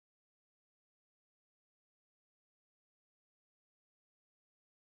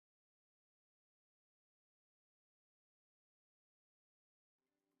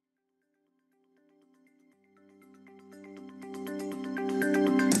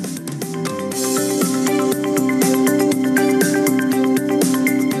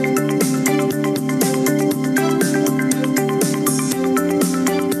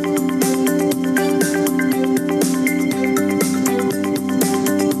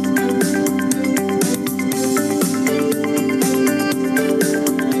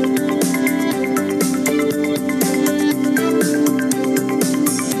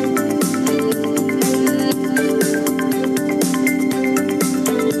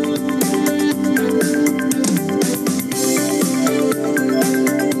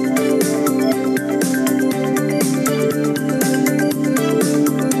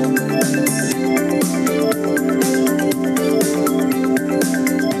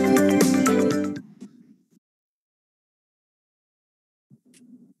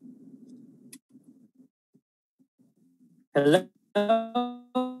Hello.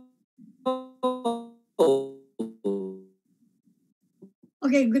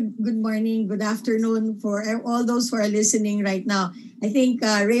 Okay, good morning, good afternoon for all those who are listening right now. I think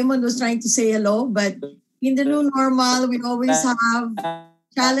Raymond was trying to say hello, but in the new normal, we always have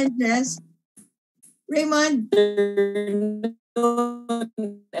challenges. Raymond?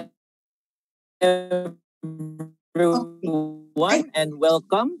 Everyone, and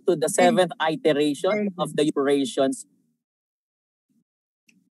welcome to the 7th iteration of the operations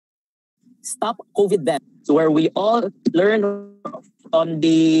Stop COVID Death, where we all learn on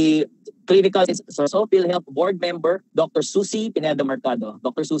the clinical Rosell-Ubial Health Board member, Dr. Susie Pineda Mercado.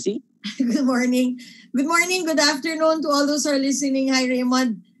 Dr. Susie? Good morning. Good morning, good afternoon to all those who are listening. Hi,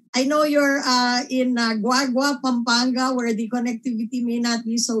 Raymond. I know you're in Guagua, Pampanga, where the connectivity may not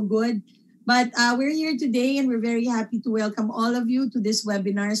be so good. But we're here today and we're very happy to welcome all of you to this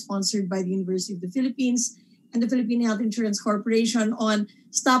webinar sponsored by the University of the Philippines and the Philippine Health Insurance Corporation on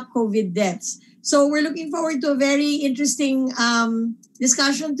Stop COVID Deaths. So we're looking forward to a very interesting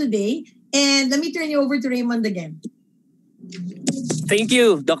discussion today. And let me turn you over to Raymond again. Thank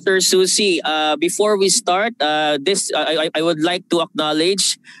you, Dr. Susie. Before we start, I would like to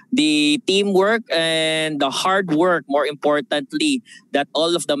acknowledge the teamwork and the hard work, more importantly, that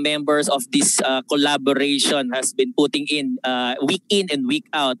all of the members of this collaboration has been putting in and week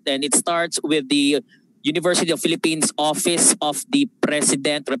out. And it starts with the University of Philippines Office of the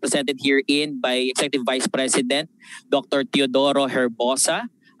President, represented herein by Executive Vice President Dr. Teodoro Herbosa.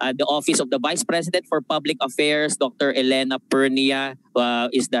 The Office of the Vice President for Public Affairs, Dr. Elena Pernia,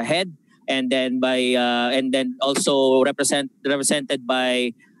 is the head, and then also represented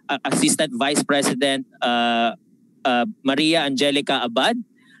by Assistant Vice President Maria Angelica Abad,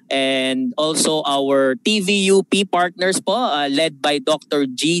 and also our TVUP partners po, led by Dr.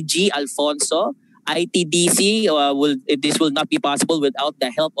 Gigi Alfonso. ITDC, this will not be possible without the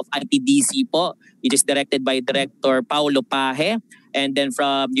help of ITDC po. It is directed by Director Paulo Paje. And then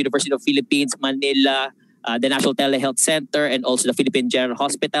from University of Philippines, Manila, the National Telehealth Center, and also the Philippine General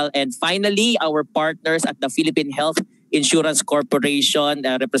Hospital. And finally, our partners at the Philippine Health Insurance Corporation,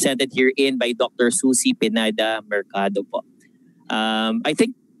 represented herein by Dr. Susie Pineda Mercado po. I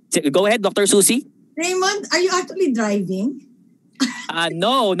think, go ahead, Dr. Susie. Raymond, are you actually driving?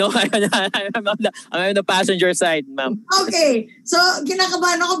 No. I'm on the passenger side, ma'am. Okay. So,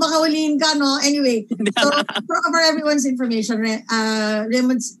 kinakabahan ako, baka huliin ka, no? Anyway, so for everyone's information,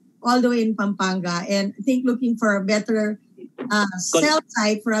 Raymond's all the way in Pampanga, and I think looking for a better cell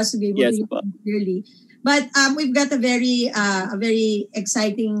site for us to be able to hear clearly. But we've got a very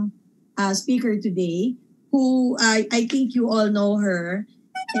exciting speaker today who I think you all know her.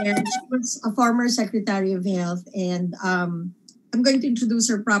 And she was a former Secretary of Health, and I'm going to introduce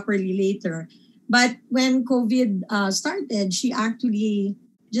her properly later. But when COVID started, she actually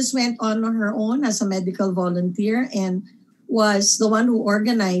just went on her own as a medical volunteer and was the one who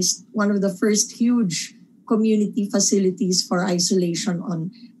organized one of the first huge community facilities for isolation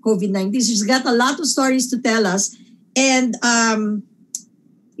on COVID-19. She's got a lot of stories to tell us. And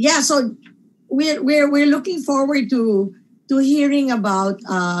so we're looking forward to hearing about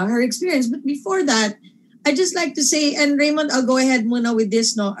her experience. But before that, I just like to say, and Raymond, I'll go ahead muna with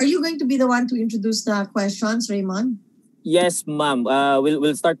this. No, are you going to be the one to introduce the questions, Raymond? Yes, ma'am.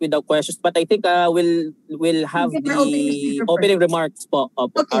 We'll start with the questions, but I think we'll have the opening remarks po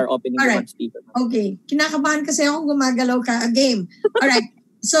of our opening remarks speaker. Okay. Kinakabahan kasi ako gumagalaw ka a game. All right.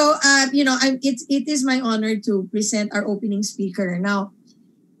 So it is my honor to present our opening speaker. Now,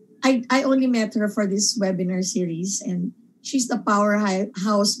 I only met her for this webinar series, and she's the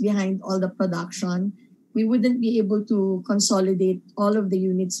powerhouse behind all the production. We wouldn't be able to consolidate all of the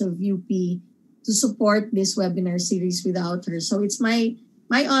units of UP to support this webinar series without her. So it's my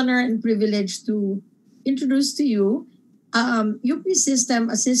honor and privilege to introduce to you UP System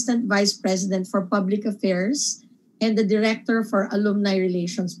Assistant Vice President for Public Affairs and the Director for Alumni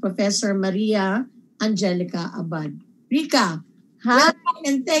Relations, Professor Maria Angelica Abad. Rika, hi,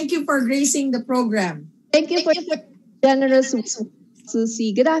 and thank you for gracing the program. Thank you for generous,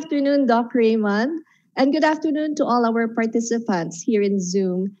 Susie. Good afternoon, Doc Raymond. And good afternoon to all our participants here in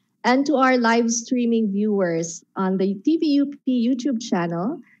Zoom and to our live streaming viewers on the TVUP YouTube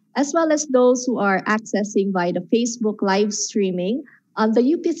channel, as well as those who are accessing via the Facebook live streaming on the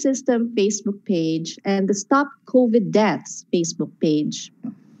UP System Facebook page and the Stop COVID Deaths Facebook page.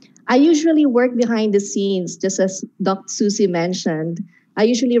 I usually work behind the scenes, just as Dr. Susie mentioned. I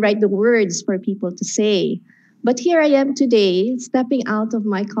usually write the words for people to say. But here I am today, stepping out of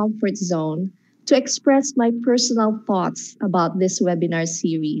my comfort zone to express my personal thoughts about this webinar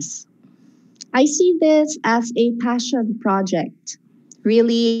series. I see this as a passion project,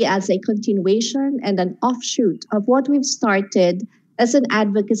 really as a continuation and an offshoot of what we've started as an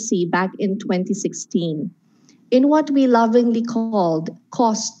advocacy back in 2016 in what we lovingly called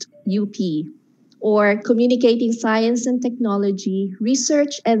COST UP, or Communicating Science and Technology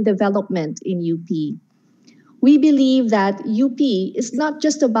Research and Development in UP. We believe that UP is not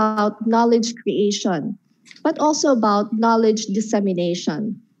just about knowledge creation, but also about knowledge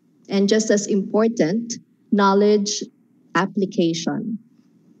dissemination, and just as important, knowledge application.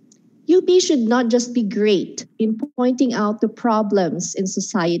 UP should not just be great in pointing out the problems in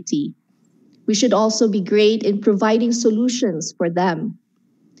society. We should also be great in providing solutions for them.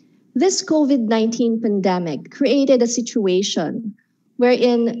 This COVID 19 pandemic created a situation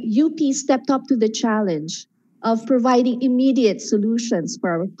wherein UP stepped up to the challenge of providing immediate solutions for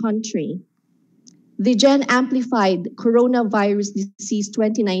our country. The Gen Amplified Coronavirus Disease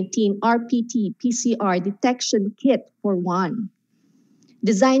 2019 RPT PCR detection kit for one,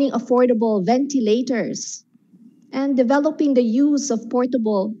 designing affordable ventilators, and developing the use of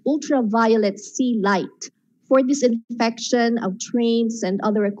portable ultraviolet C light for disinfection of trains and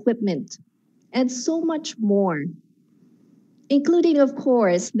other equipment, and so much more, including, of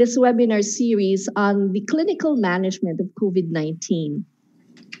course, this webinar series on the clinical management of COVID 19.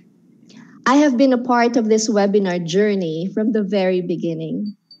 I have been a part of this webinar journey from the very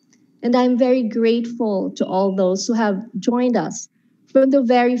beginning, and I'm very grateful to all those who have joined us from the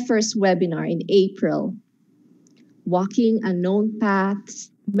very first webinar in April. Walking unknown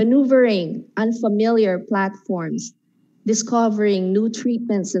paths, maneuvering unfamiliar platforms, discovering new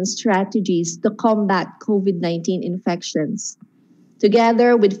treatments and strategies to combat COVID 19 infections.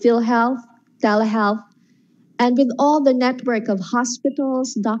 Together with PhilHealth, Telehealth, and with all the network of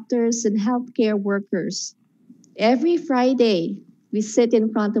hospitals, doctors, and healthcare workers. Every Friday, we sit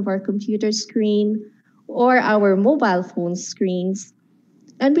in front of our computer screen or our mobile phone screens,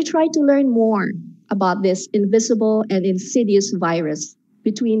 and we try to learn more about this invisible and insidious virus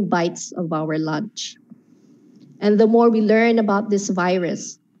between bites of our lunch. And the more we learn about this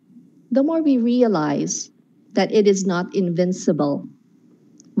virus, the more we realize that it is not invincible.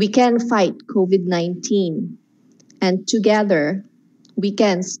 We can fight COVID 19, and together, we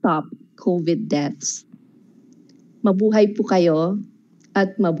can stop COVID deaths. Mabuhay po kayo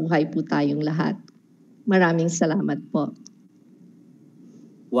at mabuhay po tayong lahat. Maraming salamat po.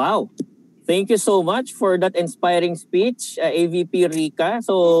 Wow. Thank you so much for that inspiring speech, AVP Rica.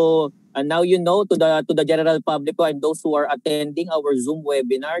 So now you know to the general public and those who are attending our Zoom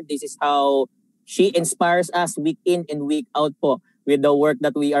webinar, this is how she inspires us week in and week out po with the work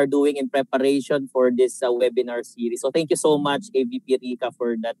that we are doing in preparation for this webinar series. So thank you so much, AVP Rica,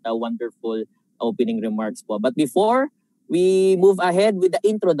 for that wonderful opening remarks po. But before we move ahead with the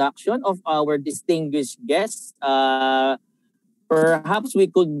introduction of our distinguished guests, perhaps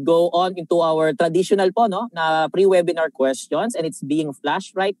we could go on into our traditional po, no, na pre-webinar questions, and it's being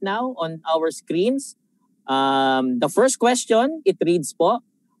flashed right now on our screens. The first question, it reads po,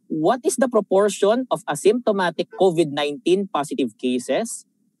 what is the proportion of asymptomatic COVID-19 positive cases?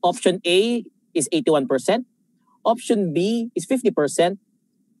 Option A is 81%. Option B is 50%.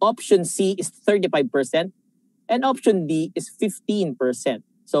 Option C is 35%. And option D is 15%.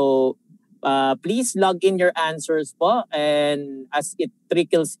 So please log in your answers po, and as it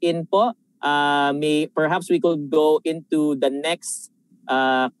trickles in po, perhaps we could go into the next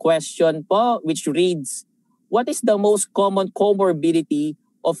question po, which reads, what is the most common comorbidity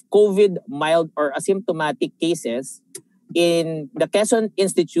of COVID mild or asymptomatic cases in the Quezon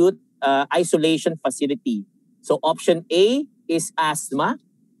Institute isolation facility? So option A is asthma,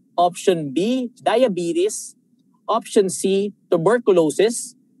 option B, diabetes, option C,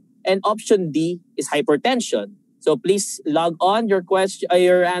 tuberculosis, and option D is hypertension. So please log on your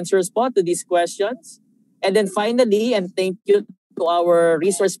answers po to these questions. And then finally, and thank you to our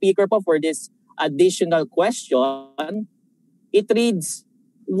resource speaker po for this additional question, it reads,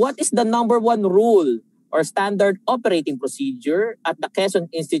 what is the number one rule or standard operating procedure at the Quezon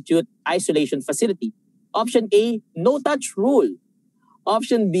Institute isolation facility? Option A, no touch rule.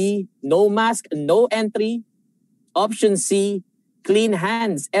 Option B, no mask, no entry. Option C, clean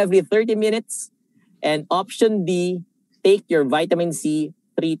hands every 30 minutes. And option D, take your vitamin C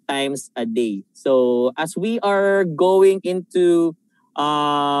 3 times a day. So as we are going into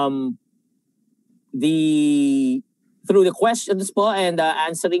through the questions po and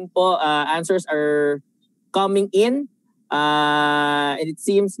answering po, answers are coming in. And it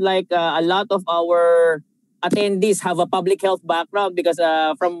seems like a lot of our attendees have a public health background because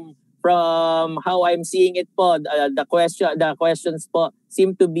from from how I'm seeing it po, the questions po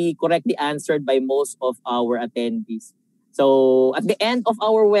seem to be correctly answered by most of our attendees. So at the end of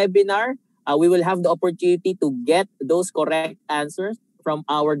our webinar, we will have the opportunity to get those correct answers from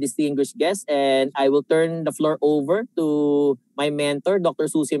our distinguished guests, and I will turn the floor over to my mentor, Dr.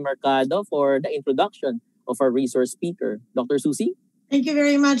 Susie Mercado, for the introduction of our resource speaker. Dr. Susie? Thank you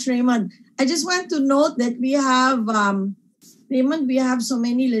very much, Raymond. I just want to note that we have, Raymond, we have so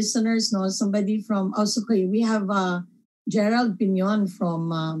many listeners, no? Somebody from, also, we have Gerald Pignon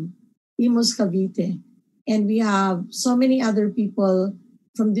from Imus Cavite. And we have so many other people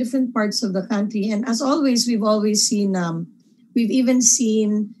from different parts of the country. And as always, we've always seen, we've even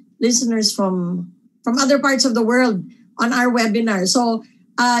seen listeners from other parts of the world on our webinar. So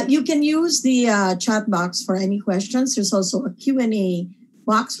you can use the chat box for any questions. There's also a Q&A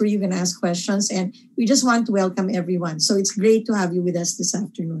box where you can ask questions. And we just want to welcome everyone. So it's great to have you with us this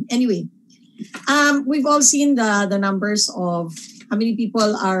afternoon. Anyway, we've all seen the numbers of how many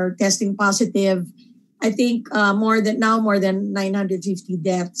people are testing positive. I think more than 950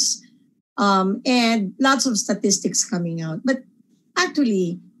 deaths, and lots of statistics coming out. But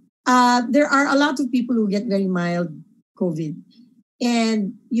actually, there are a lot of people who get very mild COVID.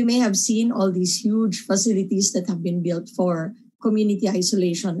 And you may have seen all these huge facilities that have been built for community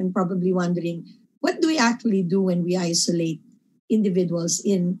isolation, and probably wondering, what do we actually do when we isolate individuals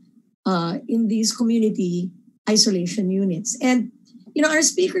in these community isolation units? And, our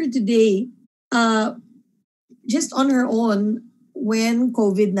speaker today, just on her own, when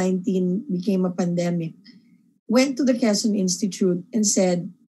COVID-19 became a pandemic, went to the Quezon Institute and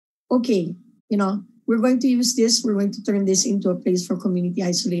said, okay, we're going to use this, we're going to turn this into a place for community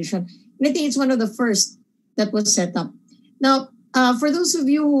isolation. And I think it's one of the first that was set up. Now, for those of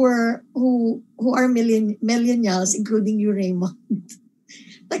you who are millennials, including you, Raymond,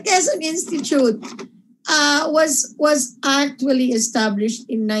 the Quezon Institute was actually established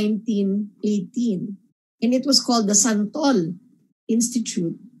in 1918. And it was called the Santol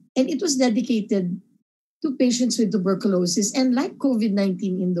Institute. And it was dedicated to patients with tuberculosis. And like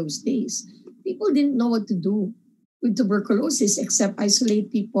COVID-19 in those days, people didn't know what to do with tuberculosis except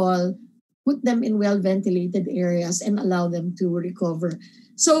isolate people, put them in well-ventilated areas, and allow them to recover.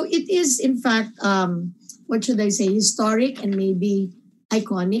 So it is, in fact, historic and maybe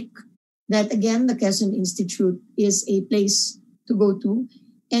iconic that, again, the Quezon Institute is a place to go to.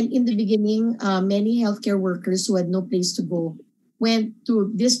 And in the beginning, many healthcare workers who had no place to go went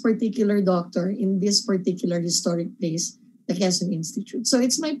to this particular doctor in this particular historic place, the Quezon Institute. So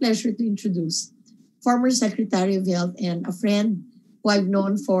it's my pleasure to introduce former Secretary of Health and a friend who I've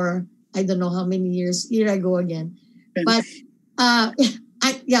known for I don't know how many years. Here I go again. But Pa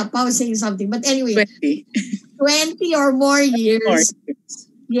was saying something. But anyway, 20 or more years.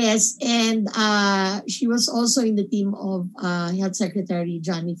 Yes, and she was also in the team of Health Secretary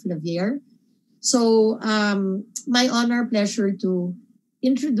Johnny Flavier. So my honor, pleasure to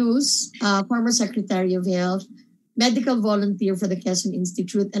introduce former Secretary of Health, medical volunteer for the Quezon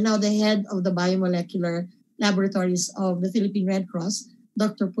Institute, and now the head of the Biomolecular Laboratories of the Philippine Red Cross,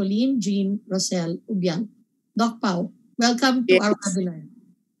 Dr. Paulyn Jean Rosell-Ubial. Doc Pao, welcome to our webinar.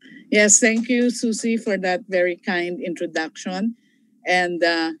 Yes, thank you, Susie, for that very kind introduction. And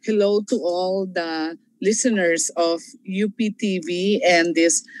hello to all the listeners of UPTV and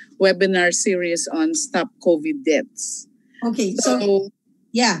this webinar series on Stop COVID Deaths. Okay, so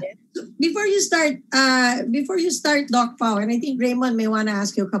before you start, Doc Pao, and I think Raymond may want to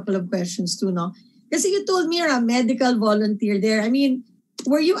ask you a couple of questions too, no? Because you told me you're a medical volunteer there. I mean,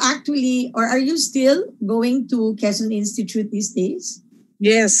 were you actually, or are you still going to Quezon Institute these days?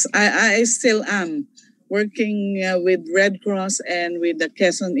 Yes, I still am working with Red Cross and with the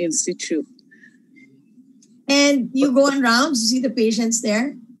Quezon Institute. And you go on rounds to see the patients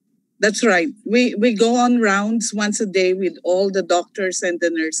there? That's right. We go on rounds once a day with all the doctors and the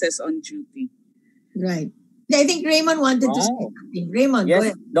nurses on duty. Right. I think Raymond wanted to say something. Raymond, yes, go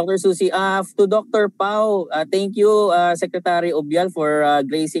ahead. Dr. Susie. To Dr. Pao, thank you, Secretary Ubial, for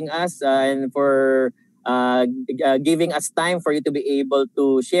gracing us and for giving us time for you to be able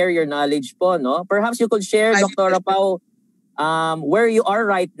to share your knowledge po, no? Perhaps you could share, Dr. Pao, where you are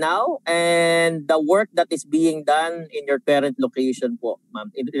right now and the work that is being done in your current location po,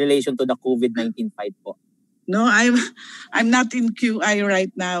 ma'am, in relation to the COVID-19 fight po. No, I'm not in QI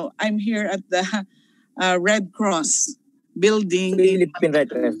right now. I'm here at the Red Cross building. Philippine Red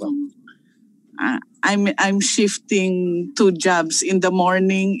Cross po. I'm shifting 2 jobs in the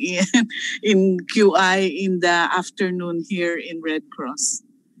morning in QI, in the afternoon here in Red Cross.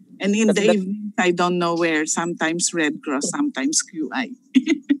 And in the evening, I don't know where. Sometimes Red Cross, sometimes QI.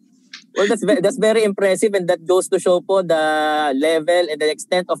 Well, that's very impressive, and that goes to show po the level and the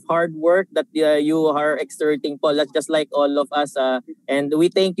extent of hard work that you are exerting po. That's just like all of us. And we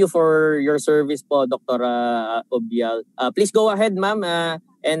thank you for your service po, Dr. Ubial. Please go ahead, ma'am.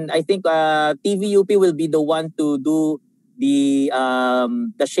 And I think TVUP will be the one to do the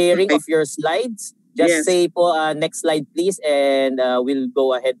sharing Right. of your slides. Just Yes. say po next slide, please, and we'll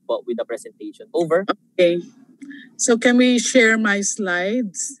go ahead po with the presentation. Over. Okay. So can we share my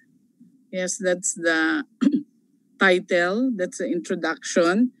slides? Yes, that's the title. That's the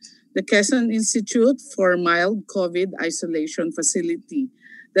introduction. The Quezon Institute for Mild COVID Isolation Facility.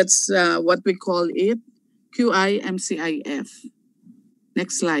 That's what we call it, QIMCIF.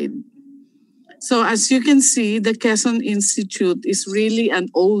 Next slide. So as you can see, the Quezon Institute is really an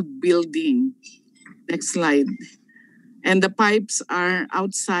old building. Next slide. And the pipes are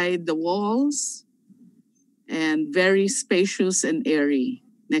outside the walls and very spacious and airy.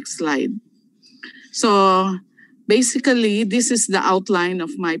 Next slide. So basically, this is the outline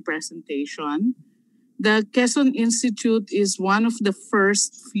of my presentation. The Quezon Institute is one of the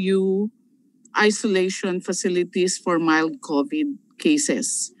first few isolation facilities for mild COVID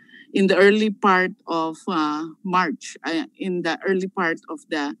cases. In the early part of March, in the early part of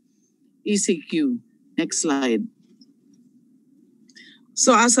the ECQ. Next slide.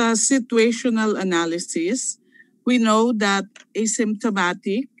 So as a situational analysis, we know that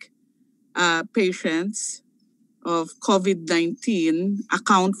asymptomatic patients of COVID-19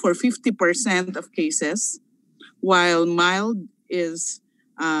 account for 50% of cases, while mild is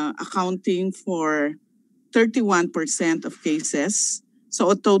accounting for 31% of cases. So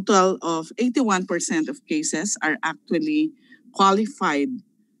a total of 81% of cases are actually qualified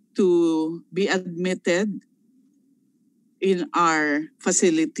to be admitted in our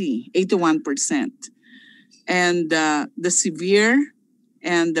facility, 81%. And the severe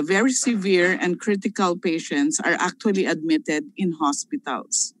and the very severe and critical patients are actually admitted in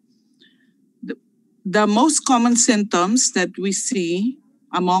hospitals. The most common symptoms that we see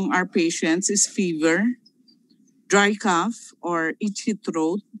among our patients is fever, dry cough or itchy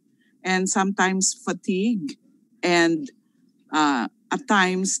throat, and sometimes fatigue. And at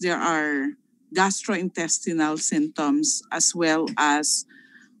times there are gastrointestinal symptoms as well as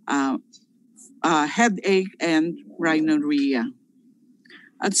headache and rhinorrhea.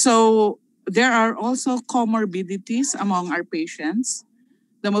 And so there are also comorbidities among our patients,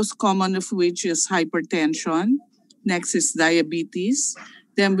 the most common of which is hypertension. Next is diabetes.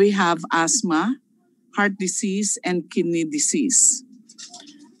 Then we have asthma, heart disease, and kidney disease.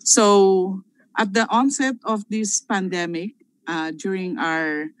 So at the onset of this pandemic, during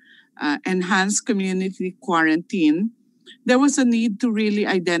our enhanced community quarantine, there was a need to really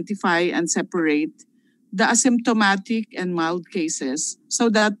identify and separate the asymptomatic and mild cases so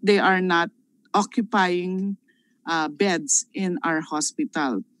that they are not occupying beds in our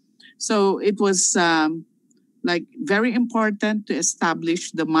hospital. So it was like very important to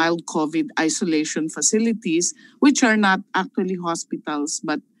establish the mild COVID isolation facilities, which are not actually hospitals,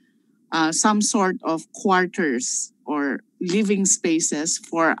 but some sort of quarters or living spaces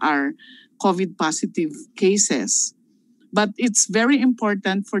for our COVID positive cases. But it's very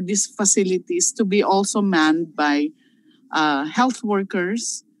important for these facilities to be also manned by health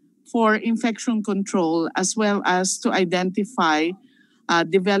workers for infection control, as well as to identify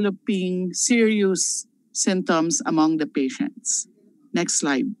developing serious symptoms among the patients. Next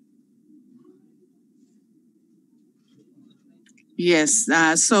slide. Yes,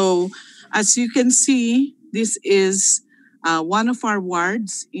 so as you can see, this is one of our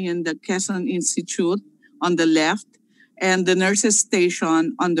wards in the Quezon Institute on the left and the nurses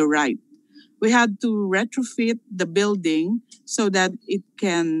station on the right. We had to retrofit the building so that it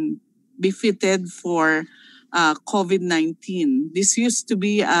can be fitted for COVID-19. This used to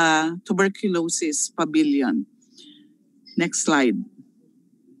be a tuberculosis pavilion. Next slide.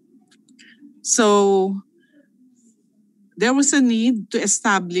 So there was a need to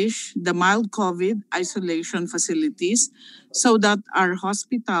establish the mild COVID isolation facilities so that our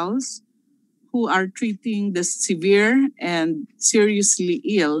hospitals who are treating the severe and seriously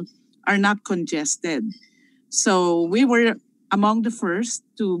ill are not congested. So we were among the first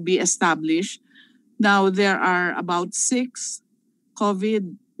to be established. Now there are about 6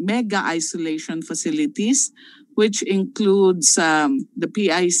 COVID mega isolation facilities, which includes the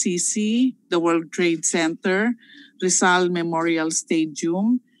PICC, the World Trade Center, Rizal Memorial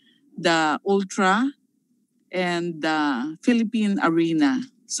Stadium, the Ultra, and the Philippine Arena.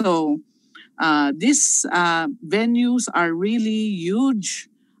 So these venues are really huge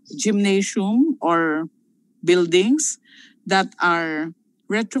gymnasium or buildings that are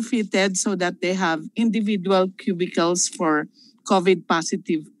retrofitted so that they have individual cubicles for COVID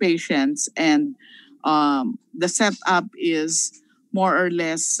positive patients. And the setup is more or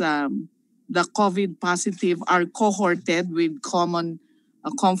less the COVID positive are cohorted with common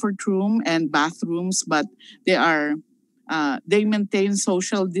comfort room and bathrooms, but they are they maintain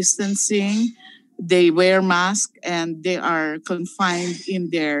social distancing, they wear masks, and they are confined in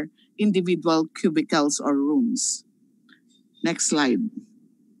their individual cubicles or rooms. Next slide.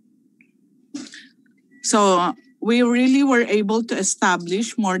 So we really were able to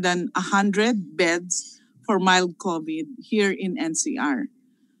establish more than 100 beds for mild COVID here in NCR.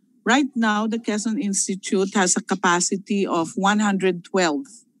 Right now, the Quezon Institute has a capacity of 112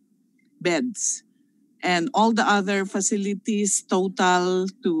 beds, and all the other facilities total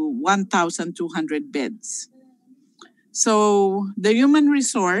to 1,200 beds. So the human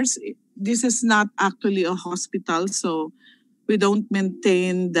resource, this is not actually a hospital, so we don't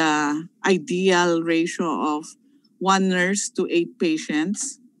maintain the ideal ratio of 1 nurse to 8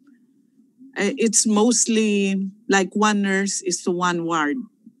 patients. It's mostly like 1 nurse is to 1 ward.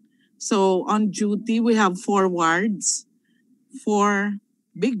 So on duty, we have 4 wards, 4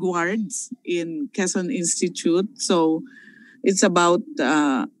 big wards in Quezon Institute. So it's about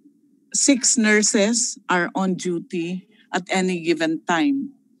 6 nurses are on duty at any given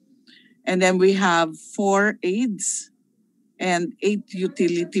time. And then we have 4 aides and 8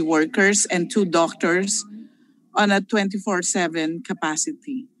 utility workers and 2 doctors on a 24/7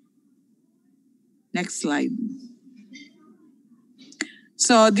 capacity. Next slide.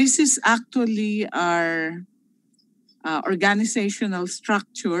 So this is actually our organizational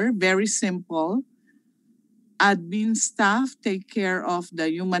structure, very simple. Admin staff take care of the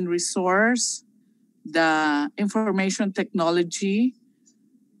human resource, the information technology,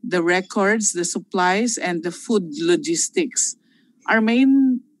 the records, the supplies, and the food logistics. Our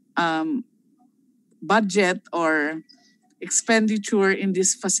main budget or expenditure in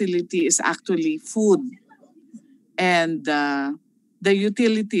this facility is actually food and the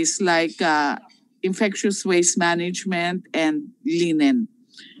utilities like infectious waste management and linen,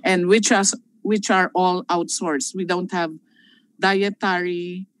 and which are all outsourced. We don't have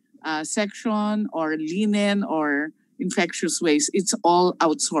dietary section or linen or infectious waste. It's all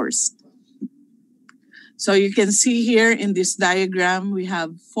outsourced. So you can see here in this diagram, we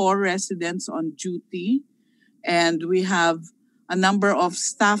have 4 residents on duty, and we have a number of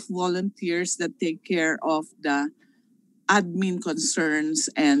staff volunteers that take care of the admin concerns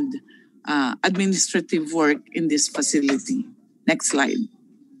and administrative work in this facility. Next slide.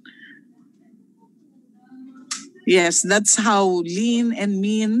 Yes, that's how lean and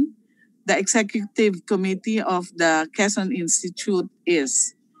mean the executive committee of the Quezon Institute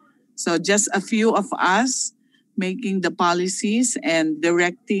is. So just a few of us making the policies and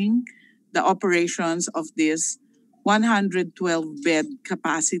directing the operations of this 112-bed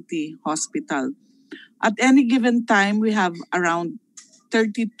capacity hospital. At any given time, we have around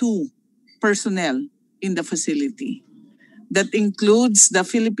 32 personnel in the facility. That includes the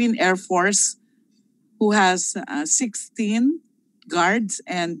Philippine Air Force, who has 16 guards,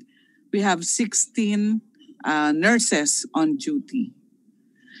 and we have 16 nurses on duty.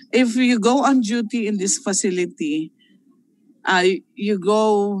 If you go on duty in this facility, you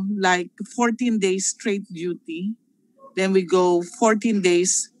go like 14 days straight duty, then we go 14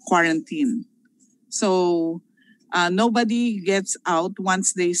 days quarantine. So nobody gets out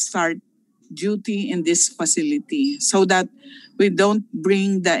once they start duty in this facility, so that we don't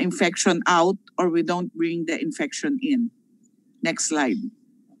bring the infection out or we don't bring the infection in. Next slide.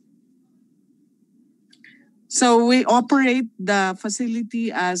 So we operate the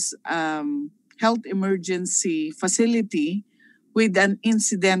facility as health emergency facility with an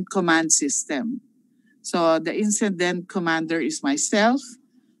incident command system. So the incident commander is myself.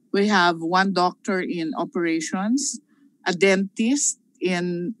 We have 1 doctor in operations, a dentist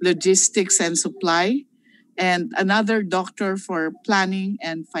in logistics and supply, and another doctor for planning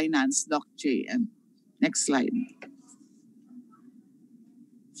and finance, Doc JM. Next slide.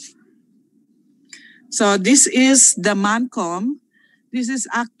 So this is the Mancom. This is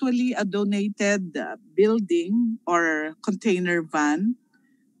actually a donated building or container van,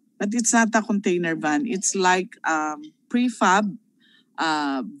 but it's not a container van. It's like prefab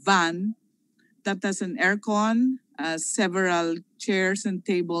van that has an aircon, several chairs and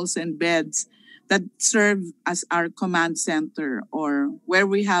tables and beds that serve as our command center, or where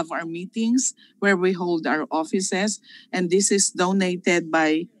we have our meetings, where we hold our offices. And this is donated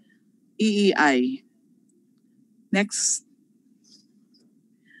by EEI. Next.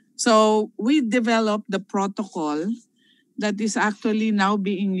 So we developed the protocol that is actually now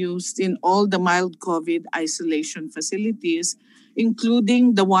being used in all the mild COVID isolation facilities,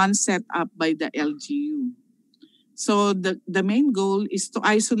 including the ones set up by the LGU. So the main goal is to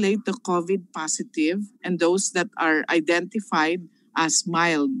isolate the COVID positive and those that are identified as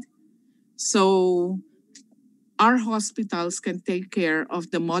mild. So our hospitals can take care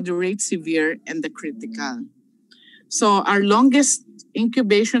of the moderate, severe, and the critical. So our longest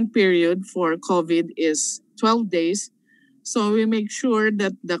incubation period for COVID is 12 days. So we make sure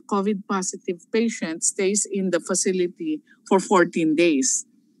that the COVID positive patient stays in the facility for 14 days.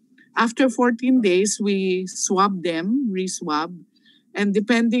 After 14 days, we swab them, re-swab, and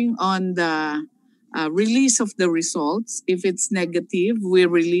depending on the release of the results, if it's negative, we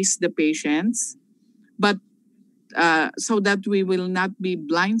release the patients. But so that we will not be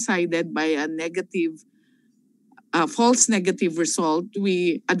blindsided by a negative, false negative result,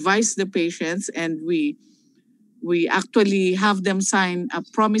 we advise the patients and we actually have them sign a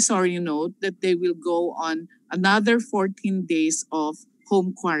promissory note that they will go on another 14 days of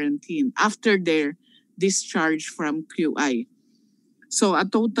home quarantine after their discharge from QI. So a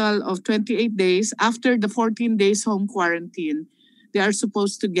total of 28 days. After the 14 days home quarantine, they are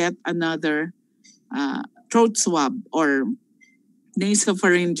supposed to get another throat swab or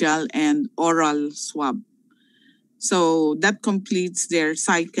nasopharyngeal and oral swab. So that completes their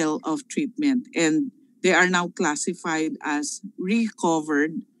cycle of treatment, and they are now classified as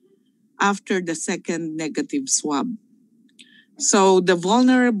recovered after the second negative swab. So the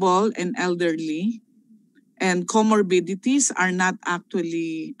vulnerable and elderly and comorbidities are not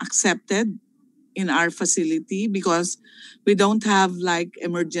actually accepted in our facility because we don't have like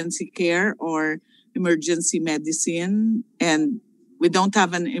emergency care or emergency medicine, and we don't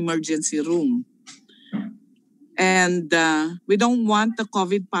have an emergency room. And we don't want the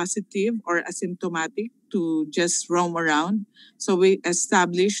COVID positive or asymptomatic to just roam around. So we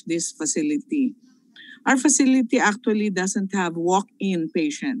established this facility. Our facility actually doesn't have walk-in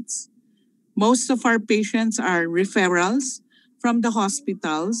patients. Most of our patients are referrals from the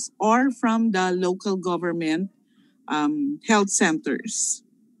hospitals or from the local government health centers.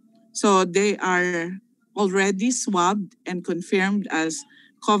 So they are already swabbed and confirmed as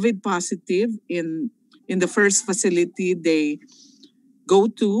COVID positive in the first facility they go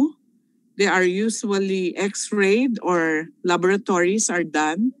to. They are usually x-rayed or laboratories are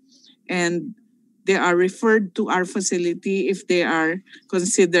done, and they are referred to our facility if they are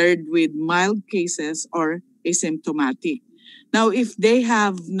considered with mild cases or asymptomatic. Now, if they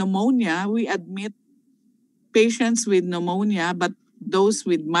have pneumonia, we admit patients with pneumonia, but those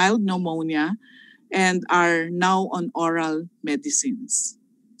with mild pneumonia and are now on oral medicines.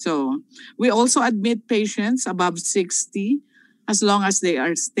 So we also admit patients above 60 as long as they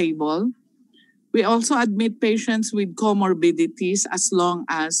are stable. We also admit patients with comorbidities as long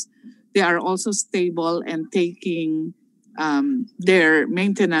as they are also stable and taking their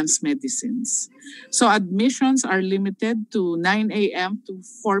maintenance medicines. So admissions are limited to 9 a.m. to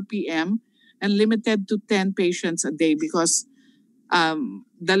 4 p.m. and limited to 10 patients a day because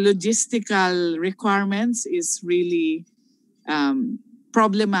the logistical requirements is really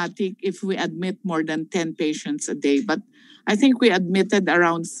problematic if we admit more than 10 patients a day. But I think we admitted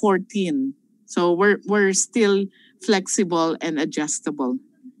around 14. So we're still flexible and adjustable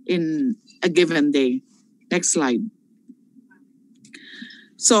in a given day. Next slide.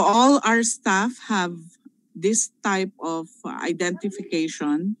 So all our staff have this type of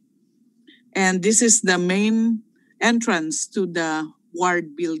identification, and this is the main entrance to the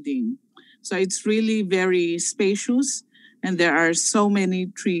ward building. So it's really very spacious, and there are so many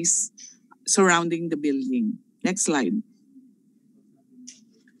trees surrounding the building. Next slide.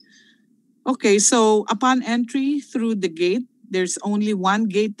 Okay, so upon entry through the gate, there's only one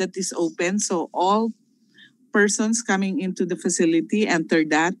gate that is open. So all persons coming into the facility enter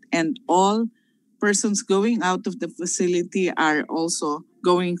that, and all persons going out of the facility are also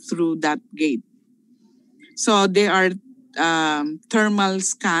going through that gate. So they are thermal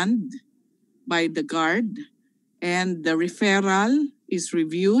scanned by the guard, and the referral is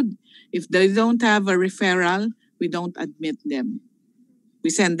reviewed. If they don't have a referral, we don't admit them. We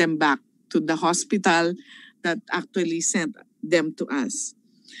send them back to the hospital that actually sent them to us.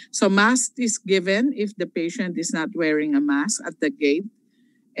 So mask is given if the patient is not wearing a mask at the gate,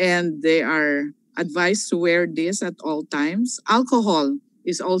 and they are advised to wear this at all times. Alcohol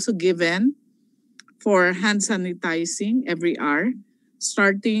is also given for hand sanitizing every hour,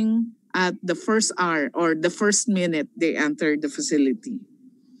 starting at the first hour or the first minute they enter the facility.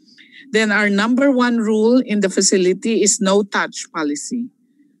 Then our number one rule in the facility is no touch policy.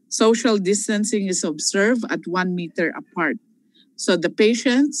 Social distancing is observed at 1 meter apart. So the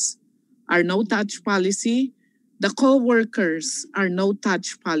patients are no touch policy. The co-workers are no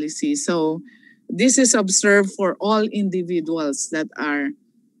touch policy. So this is observed for all individuals that are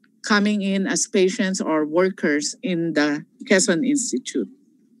coming in as patients or workers in the Quezon Institute.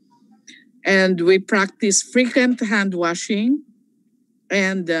 And we practice frequent hand washing,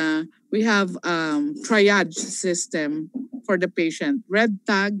 and we have triage system for the patient. Red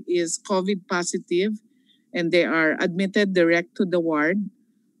tag is COVID positive, and they are admitted direct to the ward.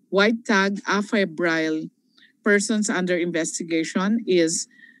 White tag, afebrile, persons under investigation is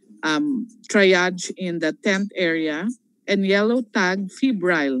triage in the tent area. And yellow tag,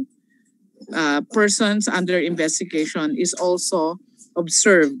 febrile, persons under investigation is also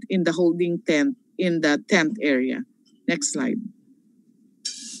observed in the holding tent in the tent area. Next slide.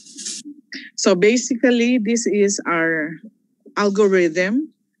 So basically, this is our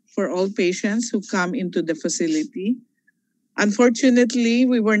algorithm for all patients who come into the facility. Unfortunately,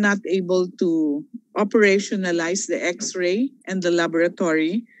 we were not able to operationalize the X-ray and the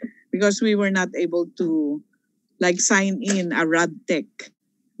laboratory because we were not able to sign in a rad tech.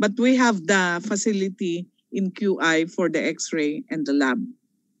 But we have the facility in QI for the X-ray and the lab.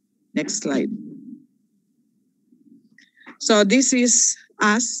 Next slide. So this is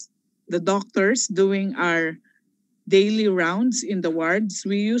us, the doctors, doing our daily rounds in the wards.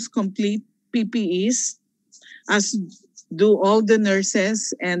 We use complete PPEs, as do all the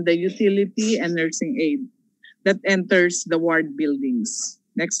nurses and the utility and nursing aid that enters the ward buildings.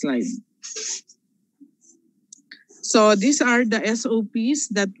 Next slide. So these are the SOPs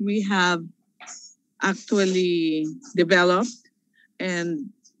that we have actually developed,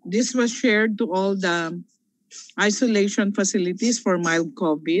 and this was shared to all the isolation facilities for mild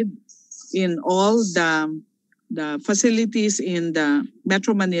COVID in all the facilities in the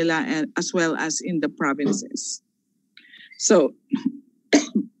Metro Manila and as well as in the provinces. So,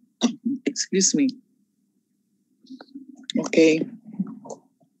 excuse me. Okay.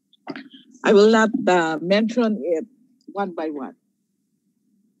 I will not mention it one by one.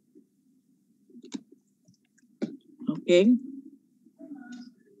 Okay.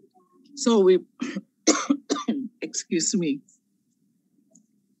 So we, excuse me.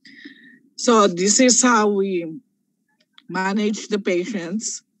 So this is how we manage the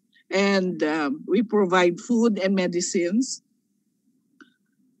patients, and we provide food and medicines.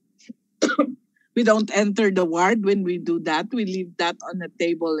 We don't enter the ward when we do that. We leave that on the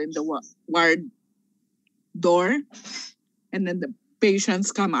table in the ward door, and then the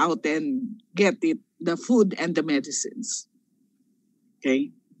patients come out and get it, the food and the medicines.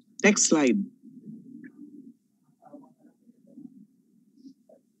 Okay, next slide.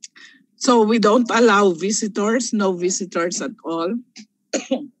 So we don't allow visitors, no visitors at all.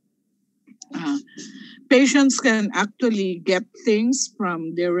 Patients can actually get things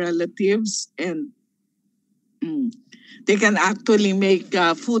from their relatives, and they can actually make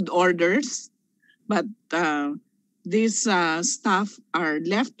food orders, but these staff are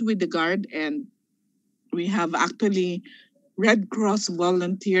left with the guard, and we have actually Red Cross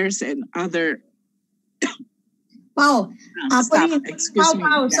volunteers and other Pao, staff. Paulyn, Excuse me.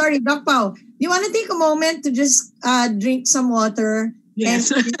 Pao, Yeah. sorry, Doc Pao. Do you want to take a moment to just drink some water?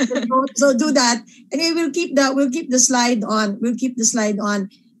 Yes. And so do that, and we'll keep the slide on. We'll keep the slide on,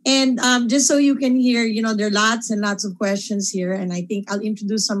 and just so you can hear, there are lots and lots of questions here, and I think I'll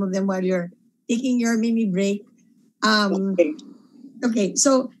introduce some of them while you're taking your mini break. Okay.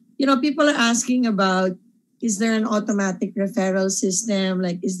 So people are asking about, is there an automatic referral system?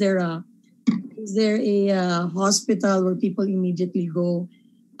 Like, is there a hospital where people immediately go?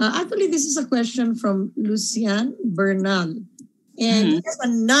 Actually, this is a question from Lucian Bernal. And she has a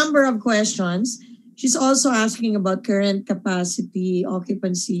number of questions. She's also asking about current capacity,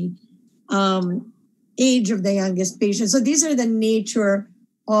 occupancy, age of the youngest patient. So these are the nature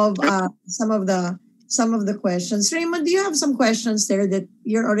of some of the questions. Raymond, do you have some questions there that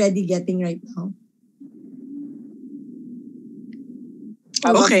you're already getting right now? I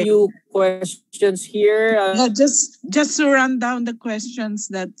have Okay. a few questions here. Just to run down the questions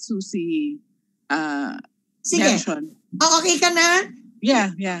that Susie Sige. mentioned. Okay ka na?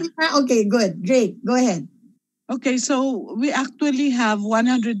 Yeah. Okay, good. Great. Go ahead. Okay, so we actually have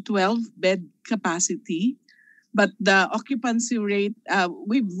 112 bed capacity, but the occupancy rate,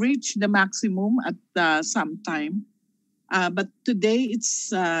 we've reached the maximum at some time. But today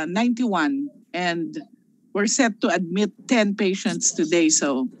it's 91, and we're set to admit 10 patients today.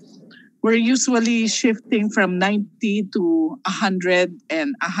 So we're usually shifting from 90 to 100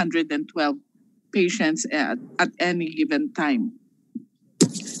 and 112 patients at any given time.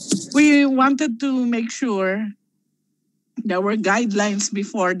 We wanted to make sure there were guidelines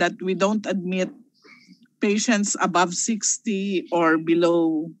before that we don't admit patients above 60 or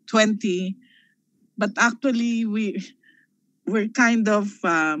below 20. But actually, we're kind of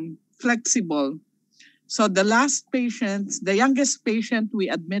flexible. So the youngest patient we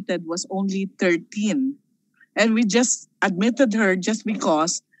admitted was only 13. And we just admitted her just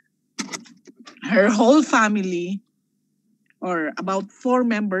because her whole family, or about 4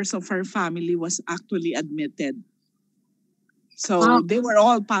 members of her family, was actually admitted. So they were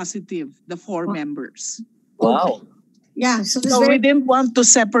all positive, the 4 members. Wow. Yeah, so So we didn't want to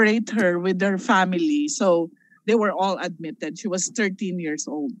separate her with her family. So they were all admitted. She was 13 years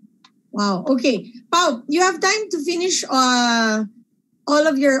old. Wow. Okay, Pao, you have time to finish all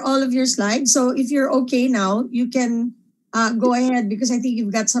of your slides. So if you're okay now, you can go ahead because I think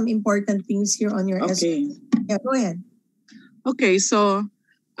you've got some important things here on your Okay. Yeah, go ahead. Okay, so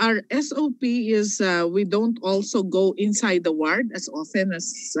our SOP is we don't also go inside the ward as often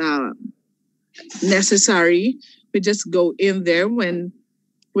as necessary. We just go in there when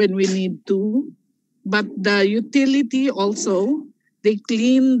we need to. But the utility also, they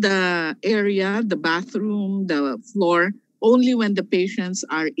clean the area, the bathroom, the floor, only when the patients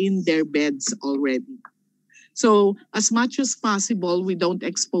are in their beds already. So as much as possible, we don't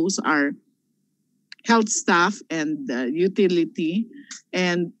expose our health staff and utility.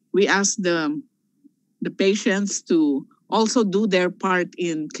 And we ask the patients to also do their part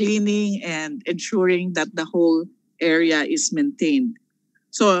in cleaning and ensuring that the whole area is maintained.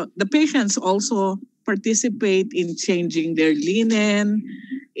 So the patients also participate in changing their linen,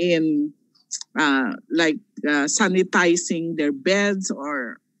 in sanitizing their beds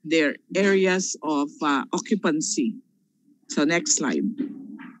or their areas of occupancy. So next slide.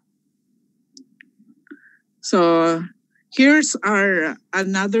 So here's our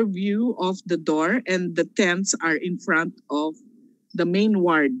another view of the door, and the tents are in front of the main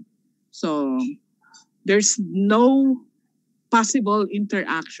ward. So there's no possible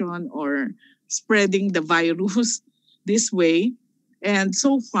interaction or spreading the virus this way. And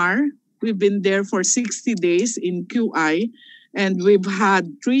so far, we've been there for 60 days in QI, and we've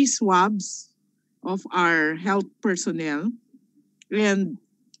had 3 swabs of our health personnel. And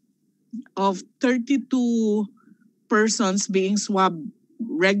of 32 persons being swabbed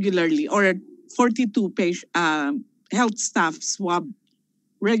regularly, or 42 health staff swabbed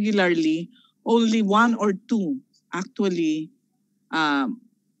regularly, only 1 or 2 actually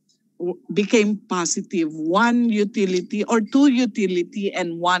became positive. 1 utility or 2 utility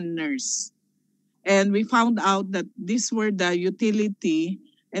and 1 nurse. And we found out that these were the utility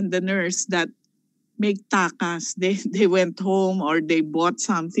and the nurse that make takas. They went home or they bought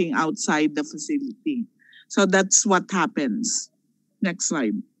something outside the facility. So that's what happens. Next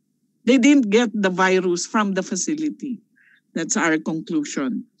slide. They didn't get the virus from the facility. That's our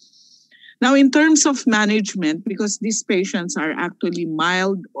conclusion. Now, in terms of management, because these patients are actually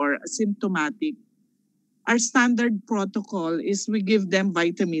mild or asymptomatic, our standard protocol is we give them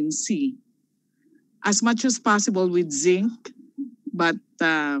vitamin C as much as possible with zinc, but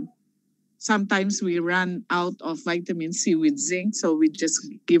sometimes we run out of vitamin C with zinc, so we just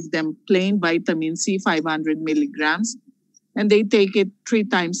give them plain vitamin C, 500 milligrams, and they take it 3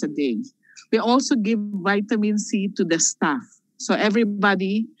 times a day. We also give vitamin C to the staff. So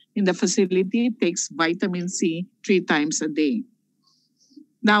everybody in the facility takes vitamin C 3 times a day.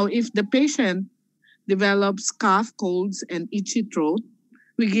 Now, if the patient develops cough, colds, and itchy throat,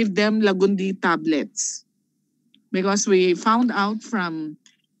 we give them Lagundi tablets, because we found out from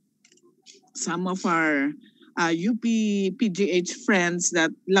some of our UP PGH friends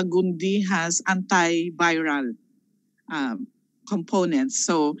that Lagundi has antiviral components.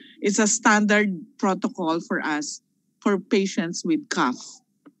 So it's a standard protocol for us for patients with cough.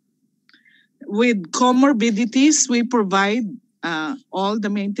 With comorbidities, we provide all the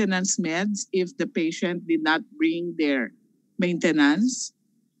maintenance meds if the patient did not bring their maintenance.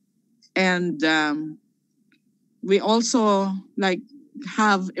 And we also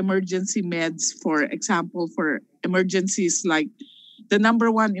have emergency meds, for example, for emergencies like the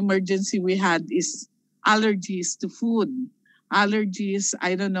number 1 emergency we had is allergies to food, allergies,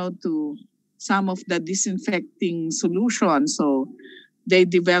 to some of the disinfecting solutions. So they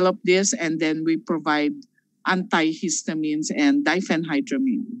develop this, and then we provide antihistamines and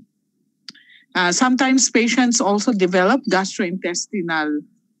diphenhydramine. Sometimes patients also develop gastrointestinal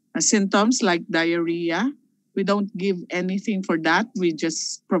symptoms like diarrhea. We don't give anything for that. We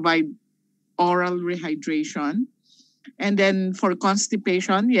just provide oral rehydration. And then for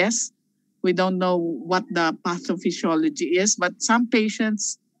constipation, yes, we don't know what the pathophysiology is, but some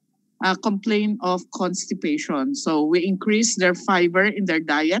patients complain of constipation. So we increase their fiber in their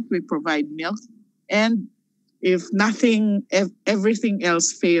diet. We provide milk, and if everything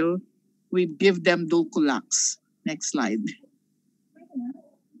else fail, we give them Dulcolax. Next slide.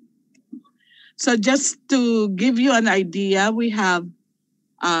 So just to give you an idea, we have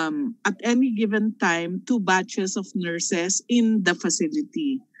at any given time 2 batches of nurses in the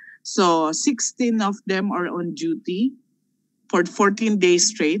facility. So 16 of them are on duty for 14 days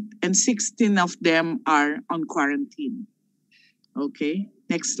straight, and 16 of them are on quarantine. Okay,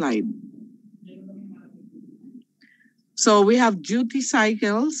 next slide. So we have duty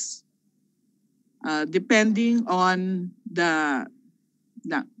cycles depending on the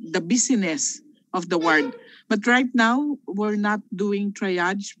busyness of the ward. But right now, we're not doing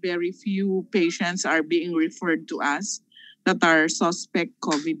triage. Very few patients are being referred to us that are suspect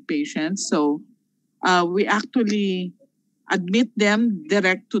COVID patients. So we actually admit them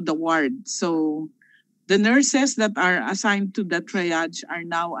direct to the ward. So the nurses that are assigned to the triage are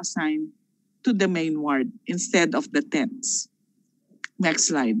now assigned to the main ward instead of the tents. Next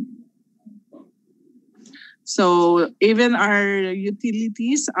slide. So even our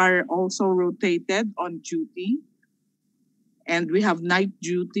utilities are also rotated on duty. And we have night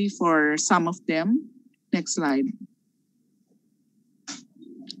duty for some of them. Next slide.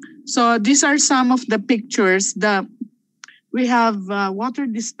 So these are some of the pictures. We have water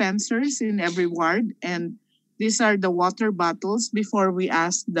dispensers in every ward, and these are the water bottles. Before we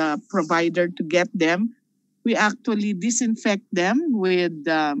ask the provider to get them, we actually disinfect them with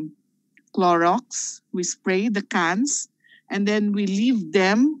Clorox. We spray the cans, and then we leave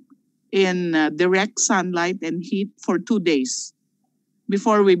them in direct sunlight and heat for 2 days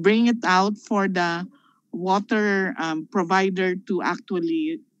before we bring it out for the water provider to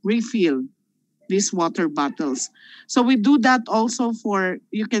actually refill these water bottles. So we do that also for,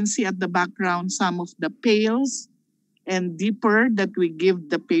 you can see at the background, some of the pails and dipper that we give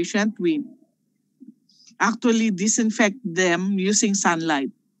the patient. We actually disinfect them using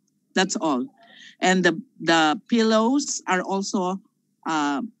sunlight. That's all. And the pillows are also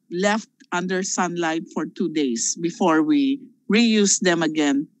left under sunlight for 2 days before we reuse them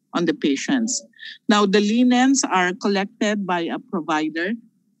again on the patients. Now, the linens are collected by a provider.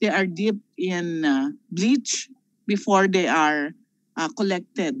 They are dipped in bleach before they are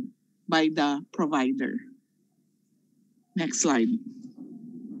collected by the provider. Next slide.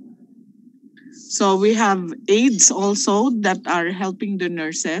 So we have aides also that are helping the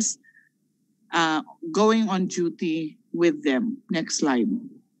nurses going on duty with them. Next slide.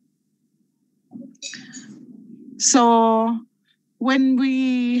 So when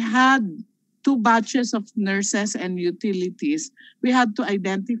we had 2 batches of nurses and utilities, we had to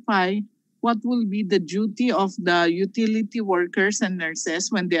identify what will be the duty of the utility workers and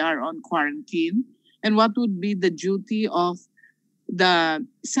nurses when they are on quarantine, and what would be the duty of the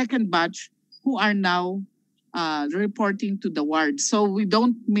second batch who are now reporting to the ward. So we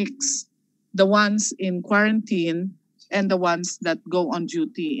don't mix the ones in quarantine and the ones that go on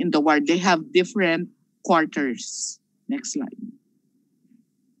duty in the ward. They have different quarters. Next slide.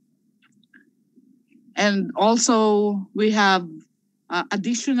 And also we have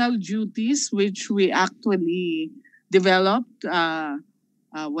additional duties which we actually developed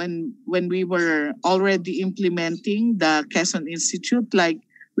when we were already implementing the Quezon Institute. Like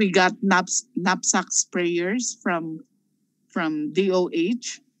we got knapsack sprayers from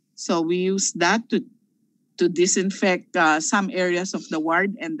DOH. So we use that to disinfect some areas of the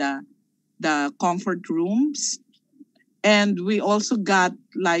ward and the comfort rooms. And we also got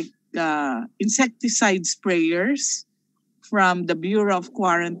like insecticide sprayers from the Bureau of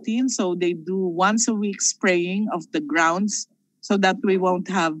Quarantine. So they do once a week spraying of the grounds so that we won't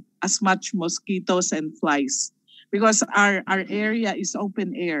have as much mosquitoes and flies. Because our area is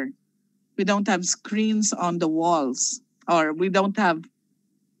open air. We don't have screens on the walls, or we don't have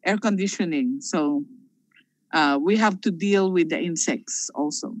air conditioning. So we have to deal with the insects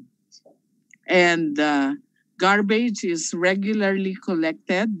also. And garbage is regularly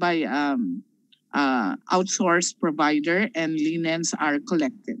collected by outsourced provider, and linens are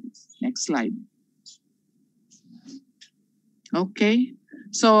collected. Next slide. Okay,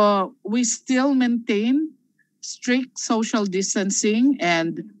 so we still maintain strict social distancing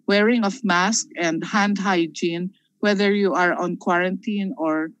and wearing of mask and hand hygiene, whether you are on quarantine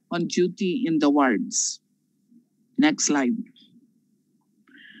or on duty in the wards. Next slide.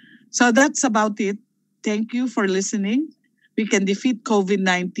 So that's about it. Thank you for listening. We can defeat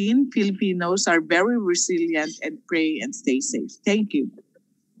COVID-19. Filipinos are very resilient, and pray and stay safe. Thank you.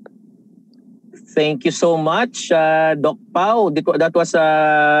 Thank you so much, Doc Pao. That was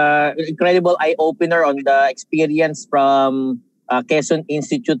an incredible eye-opener on the experience from Quezon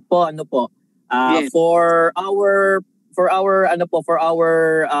Institute po. Ano po? Yes. What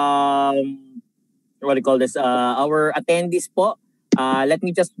do you call this? Our attendees po. Let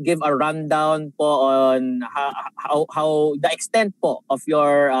me just give a rundown po on how the extent po of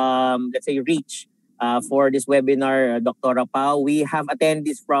your let's say reach for this webinar, Dr. Pao. We have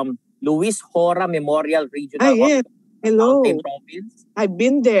attendees from Luis Hora Memorial Regional Yes. Hospital, Hello. Mountain Province. I've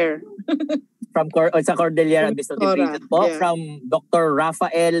been there. From sa Cordillera Administrative Hora, Region po. yeah. From Dr.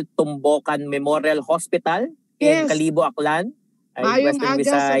 Rafael Tumbocan Memorial Hospital in Yes. Calibo, Aklan. Mayong Western aga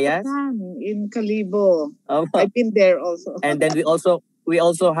sa Visayas. Batan in Calibo. Opo. I've been there also. And then we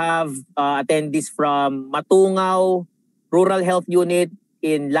also have attendees from Matungao Rural Health Unit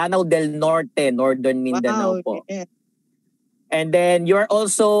in Lanao del Norte, Northern Mindanao po. Yeah. And then you're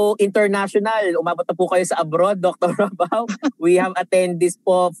also international. Umabot na po kayo sa abroad, Dr. Rabaw. We have attendees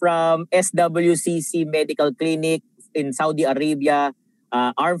po from SWCC Medical Clinic in Saudi Arabia,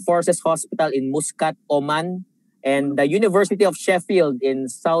 Armed Forces Hospital in Muscat, Oman, and the University of Sheffield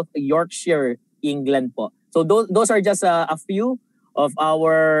in South Yorkshire, England po. So those are just a few of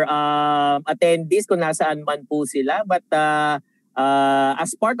our attendees kung nasaan man po sila. But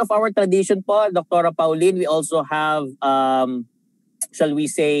as part of our tradition po, Dr. Paulyn, we also have, shall we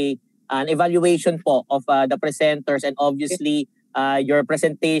say, an evaluation po of the presenters. And obviously, your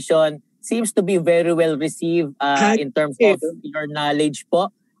presentation seems to be very well received in terms of your knowledge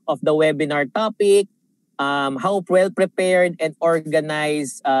po of the webinar topic, how well prepared and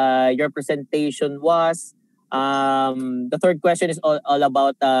organized your presentation was. The third question is all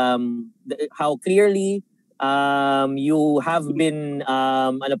about how clearly you have been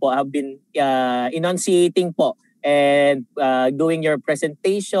enunciating po and doing your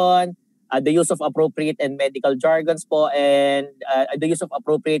presentation, the use of appropriate and medical jargons po, and the use of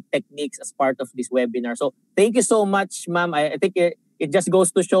appropriate techniques as part of this webinar. So thank you so much, ma'am. I think it just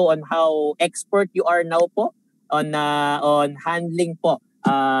goes to show on how expert you are now po on handling po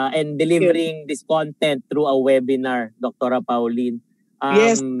and delivering this content through a webinar, Dr. Paulyn.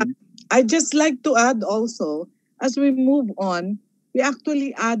 Yes. I just like to add also, as we move on, we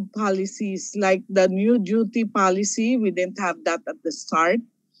actually add policies like the new duty policy. We didn't have that at the start.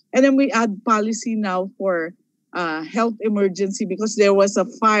 And then we add policy now for health emergency because there was a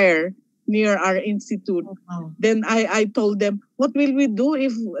fire near our institute. Oh. Then I told them, what will we do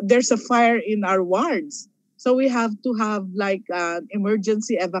if there's a fire in our wards? So we have to have like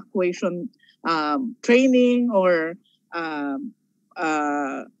emergency evacuation training or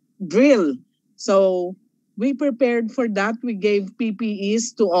drill. So we prepared for that. We gave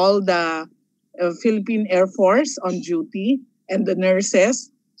PPEs to all the Philippine Air Force on duty and the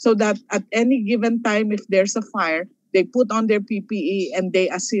nurses so that at any given time, if there's a fire, they put on their PPE and they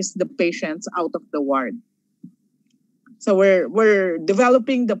assist the patients out of the ward. So we're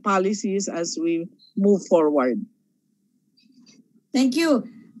developing the policies as we move forward. Thank you.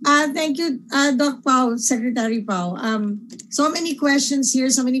 Thank you, Doc Pao, Secretary Pao. So many questions here.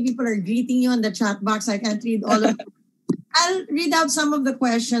 So many people are greeting you on the chat box. I can't read all of them. I'll read out some of the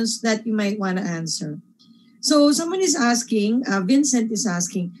questions that you might want to answer. So someone is asking, Vincent is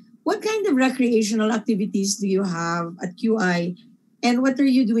asking, what kind of recreational activities do you have at QI and what are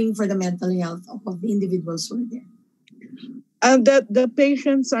you doing for the mental health of the individuals who are there? The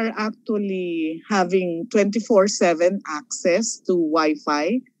patients are actually having 24/7 access to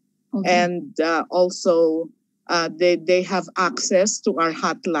Wi-Fi. Okay. And also they have access to our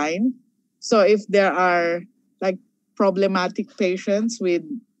hotline. So if there are like problematic patients with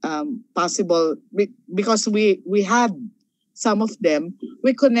possible, because we had some of them,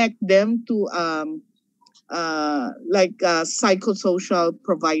 we connect them to like a psychosocial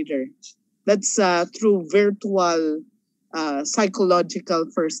provider. That's through virtual psychological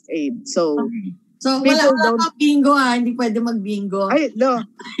first aid. So okay. So wala bingo hindi pwede mag-bingo. No.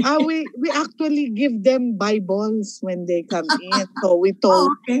 We actually give them Bibles when they come in. So we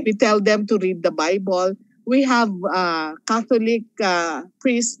tell them to read the Bible. We have Catholic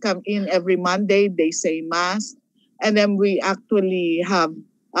priests come in every Monday. They say Mass. And then we actually have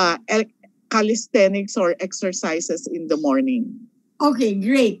calisthenics or exercises in the morning. Okay,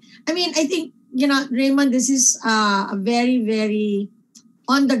 great. I mean, I think, Raymond, this is a very, very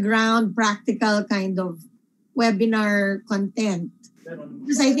on-the-ground, practical kind of webinar content.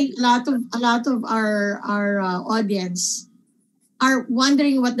 Because I think a lot of our audience are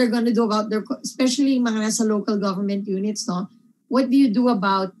wondering what they're going to do about their, especially mga nasa local government units, no? What do you do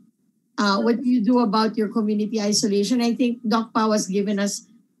about your community isolation? I think Doc Pao has given us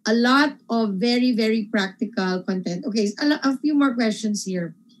a lot of very, very practical content. Okay, a few more questions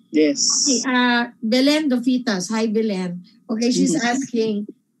here. Okay, Yes. Belen Dofitas. Hi, Belen. Okay, she's asking,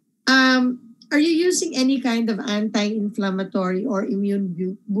 are you using any kind of anti-inflammatory or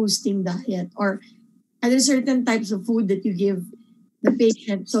immune boosting diet? Or are there certain types of food that you give the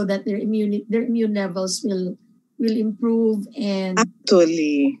patient so that their immune levels will improve and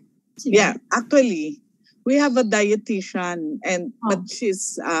Actually, sige. actually, we have a dietitian, but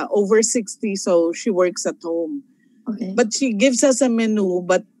she's over 60, so she works at home. Okay. But she gives us a menu,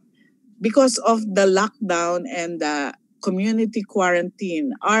 but because of the lockdown and the community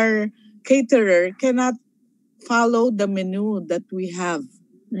quarantine, our caterer cannot follow the menu that we have.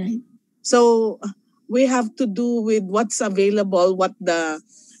 Right. So we have to do with what's available, what the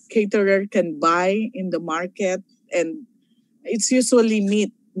caterer can buy in the market, and it's usually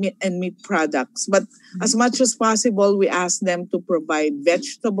meat and meat products. But as much as possible, we ask them to provide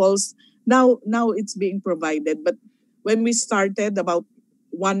vegetables. Now it's being provided, but when we started about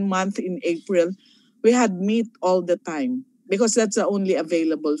 1 month in April, we had meat all the time because that's the only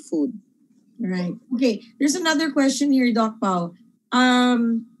available food. Right. Okay. There's another question here, Doc Pao.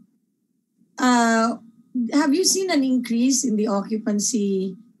 Have you seen an increase in the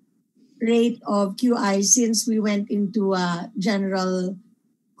occupancy rate of QI since we went into general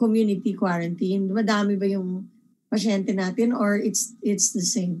community quarantine? Madami ba yung pasyente natin or it's the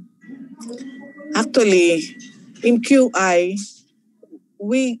same? Actually, in QI,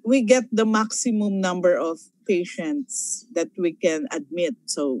 we get the maximum number of patients that we can admit.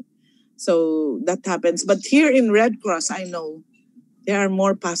 So that happens. But here in Red Cross, I know there are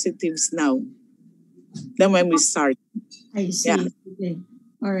more positives now than when we start. I see. Yeah. Okay.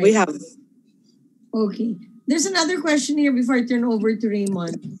 All right. We have. Okay. There's another question here before I turn over to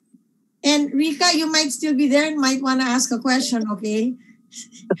Raymond. And Rika, you might still be there and might want to ask a question, okay?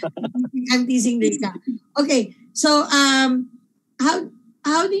 I'm teasing Rika. Okay. So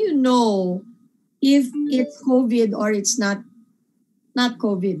how do you know if it's COVID or it's not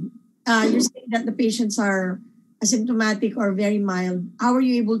COVID? You're saying that the patients are asymptomatic or very mild. How are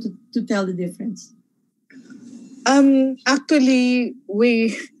you able to tell the difference? Actually,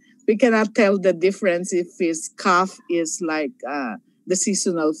 we cannot tell the difference if his cough is like the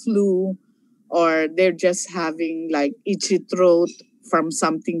seasonal flu, or they're just having like itchy throat from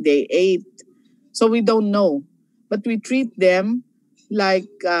something they ate. So we don't know, but we treat them like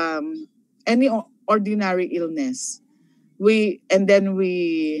any ordinary illness. Then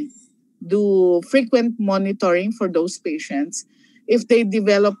we do frequent monitoring for those patients. If they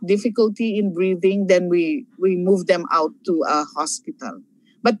develop difficulty in breathing, then we move them out to a hospital.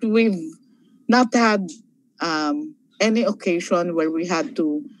 But we've not had any occasion where we had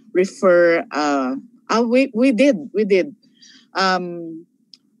to refer. We did.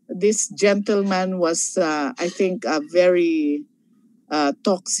 This gentleman was, I think, a very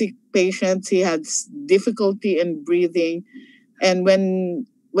toxic patient. He had difficulty in breathing, and when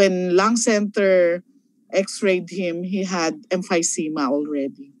lung center x-rayed him, he had emphysema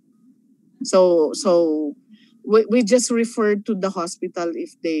already. So we just refer to the hospital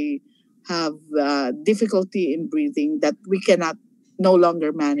if they have difficulty in breathing that we cannot no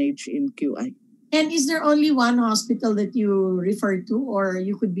longer manage in QI. And is there only one hospital that you refer to, or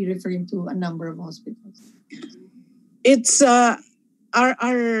you could be referring to a number of hospitals? It's our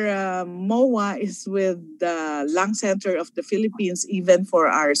MOA is with the Lung Center of the Philippines, even for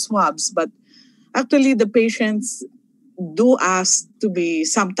our swabs. But actually, the patients do ask to be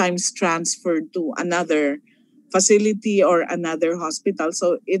sometimes transferred to another facility or another hospital.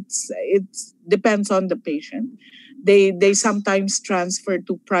 So it depends on the patient. They sometimes transfer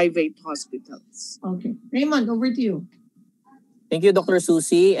to private hospitals. Okay. Raymond, over to you. Thank you, Dr.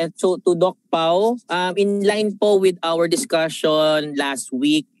 Susie. And so to Doc Pao, in line po with our discussion last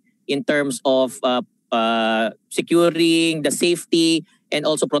week in terms of securing the safety and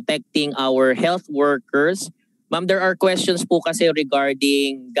also protecting our health workers. Ma'am, there are questions po kasi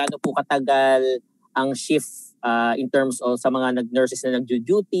regarding gaano po katagal ang shift in terms of sa mga nurses na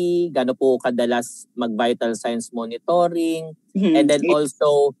nag-duty, gaano po kadalas mag-vital signs monitoring, and then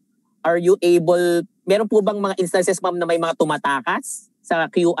also, are you able, meron po bang mga instances, ma'am, na may mga tumatakas sa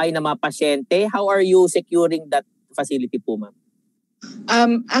QI na mga pasyente? How are you securing that facility po, ma'am?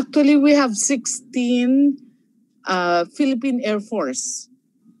 Actually, we have 16 Philippine Air Force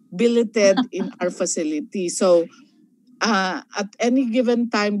billeted in our facility. So at any given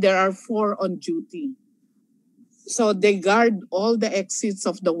time, there are 4 on duty. So they guard all the exits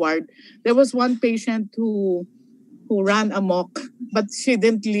of the ward. There was one patient who ran amok, but she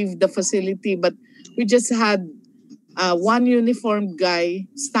didn't leave the facility. But we just had one uniformed guy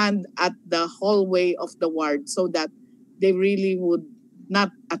stand at the hallway of the ward so that they really would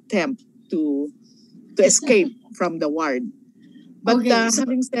not attempt to escape from the ward. But Okay, so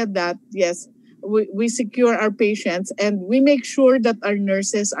having said that, yes, we secure our patients and we make sure that our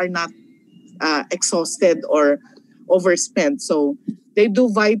nurses are not exhausted or overspent. So they do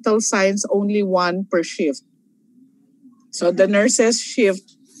vital signs only one per shift. So the nurses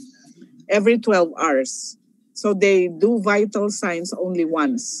shift every 12 hours. So they do vital signs only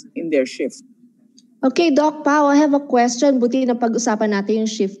once in their shift. Okay, Doc Pao, I have a question. Buti na pag-usapan natin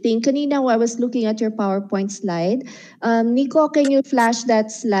yung shifting. Kanina, I was looking at your PowerPoint slide. Nico, can you flash that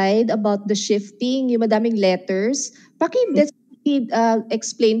slide about the shifting, yung madaming letters?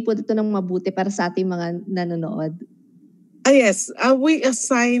 Explain po dito ng mabuti para sa ating mga nanonood. Yes, we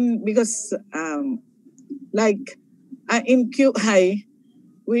assign because like in QI,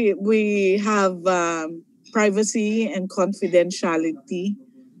 we have privacy and confidentiality.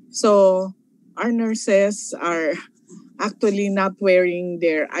 So our nurses are actually not wearing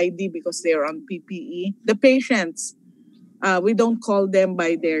their ID because they're on PPE. The patients, we don't call them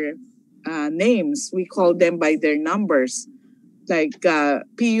by their names. We call them by their numbers, like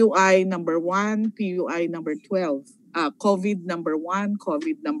PUI number 1, PUI number 12, COVID number 1,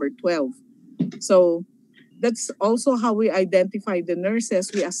 COVID number 12. So that's also how we identify the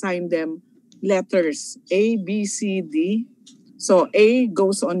nurses. We assign them letters A, B, C, D. So A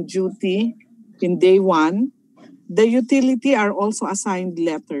goes on duty in day 1. The utility are also assigned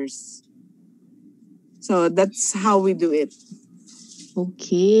letters. So that's how we do it.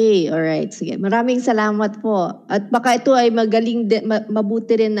 Okay, all right. Sige, maraming salamat po. At baka ito ay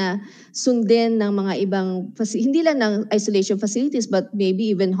mabuti rin na sundin ng mga ibang, hindi lang ng isolation facilities, but maybe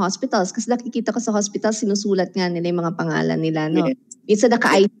even hospitals. Kasi nakikita ko sa hospital, sinusulat nga nila yung mga pangalan nila, no? Yes. Minsan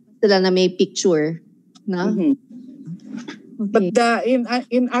naka-ID sila na may picture, no? Mm-hmm. Okay. But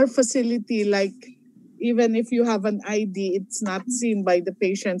in our facility, like even if you have an ID, it's not seen by the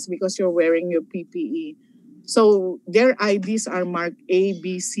patients because you're wearing your PPE. So their IDs are marked A,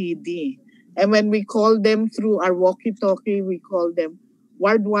 B, C, D. And when we call them through our walkie-talkie, we call them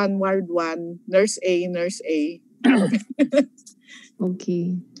Ward 1, Ward 1, Nurse A, Nurse A.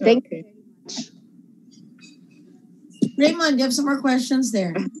 Okay. Thank you. Raymond, you have some more questions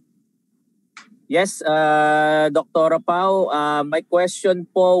there. Yes, Dr. Pao, my question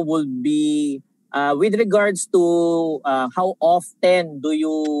po would be with regards to how often do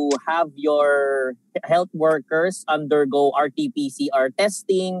you have your health workers undergo RT-PCR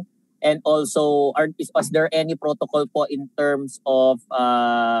testing, and also is there any protocol po in terms of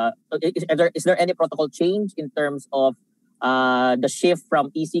is there any protocol change in terms of the shift from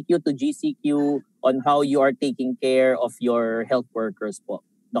ECQ to GCQ on how you are taking care of your health workers po,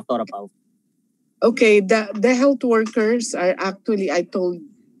 Dr. Pao? Okay, the health workers are actually, I told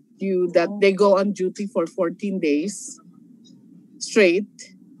you that they go on duty for 14 days straight.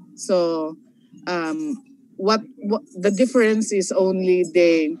 So what the difference is only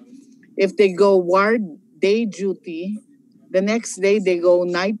if they go ward day duty, the next day they go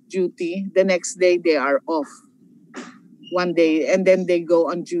night duty, the next day they are off one day, and then they go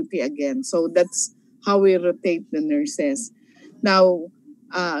on duty again. So that's how we rotate the nurses. Now,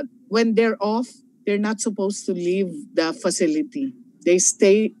 when they're off, they're not supposed to leave the facility. They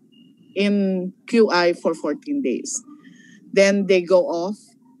stay in QI for 14 days. Then they go off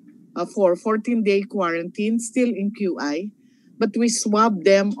for 14-day quarantine, still in QI, but we swab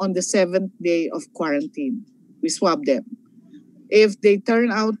them on the 7th day of quarantine. We swab them. If they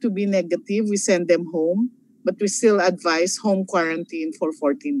turn out to be negative, we send them home, but we still advise home quarantine for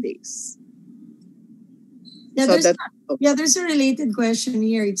 14 days. Yeah, there's a related question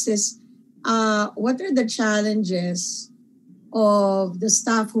here. It says, what are the challenges of the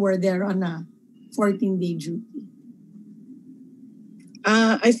staff who are there on a 14-day duty?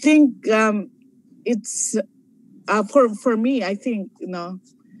 I think it's for me. I think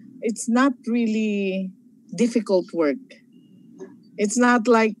it's not really difficult work. It's not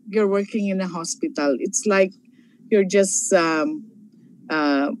like you're working in a hospital. It's like you're just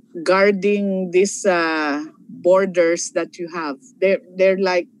guarding these borders that you have. They're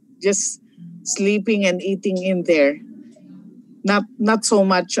like just sleeping and eating in there. Not so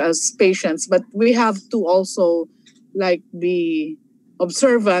much as patients, but we have to also like be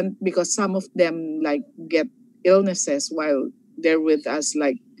observant because some of them like get illnesses while they're with us,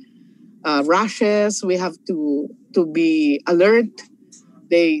 like rashes. We have to be alert.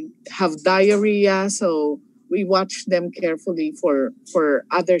 They have diarrhea, so we watch them carefully for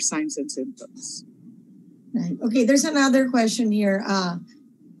other signs and symptoms. Right. Okay, there's another question here.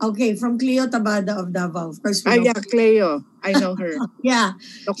 Okay, from Cleo Tabada of Davao. Of course, we know. Yeah, Cleo. I know her. Yeah.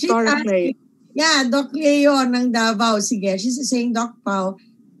 She's Dr. Cleo. asking, yeah, Doc Leo ng Davao. Sige, she's saying, Doc Pao,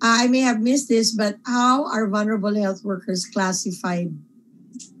 I may have missed this, but how are vulnerable health workers classified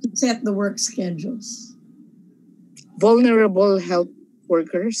to set the work schedules? Vulnerable health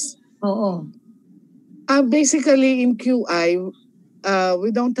workers? Oo. Basically, in QI,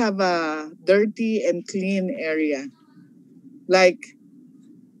 we don't have a dirty and clean area. Like,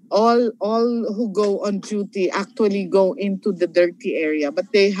 all who go on duty actually go into the dirty area, but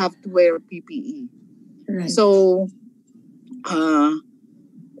they have to wear PPE. Right. So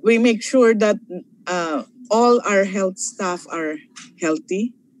we make sure that all our health staff are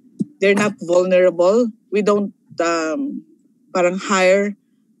healthy. They're not vulnerable. We don't parang hire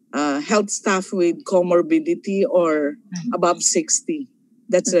health staff with comorbidity or above 60.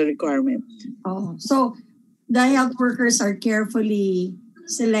 That's a requirement. Oh, so the health workers are carefully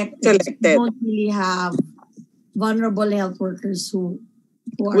selected. We don't really have vulnerable health workers who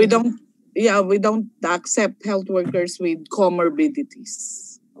are... We don't accept health workers with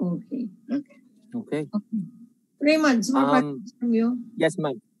comorbidities. Okay. Raymond, some more questions from you? Yes,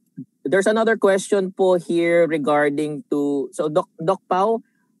 ma'am. There's another question po here regarding to... So, Doc Pao,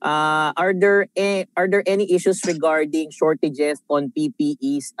 are there any issues regarding shortages on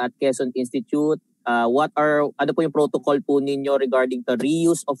PPEs at Quezon Institute? Ano po yung protocol po ninyo regarding the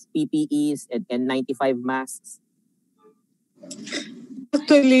reuse of PPEs and N95 masks?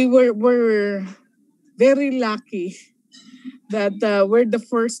 Actually, we're very lucky that we're the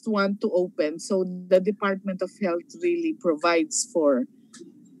first one to open. So the Department of Health really provides for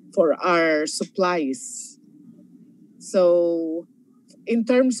our supplies. So in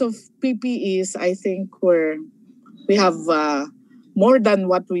terms of PPEs, I think we have more than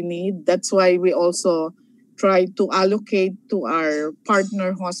what we need. That's why we also try to allocate to our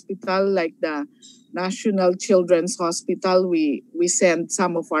partner hospital, like the National Children's Hospital. We send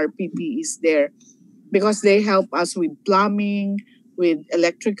some of our PPEs there because they help us with plumbing, with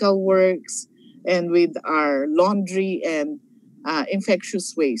electrical works, and with our laundry and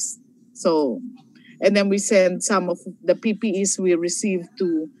infectious waste. So, and then we send some of the PPEs we receive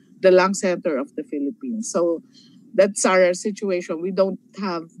to the Lung Center of the Philippines. So that's our situation. We don't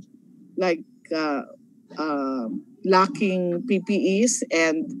have like lacking PPEs,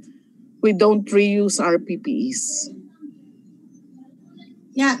 and we don't reuse our PPEs.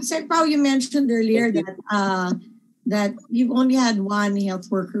 Yeah, Sir Pao, you mentioned earlier that you've only had one health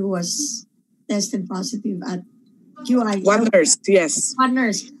worker who was tested positive at QI. One nurse, yes. One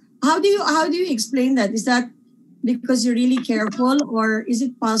nurse. How do you explain that? Is that because you're really careful, or is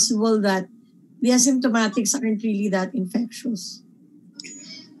it possible that the asymptomatics aren't really that infectious?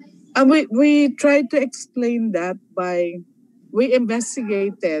 We tried to explain that by we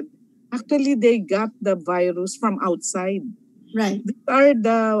investigated. Actually, they got the virus from outside. Right. These are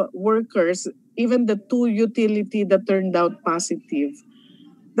the workers, even the two utility that turned out positive,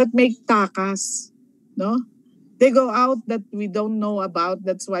 that make takas, no? They go out that we don't know about.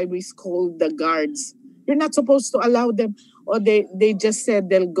 That's why we scold the guards. You're not supposed to allow them. Or they just said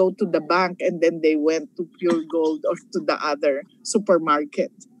they'll go to the bank, and then they went to Pure Gold or to the other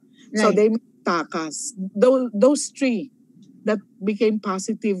supermarket. Right. So they make takas. Those three that became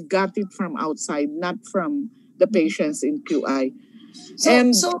positive got it from outside, not from the patients in QI.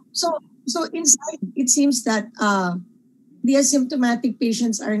 So inside, it seems that the asymptomatic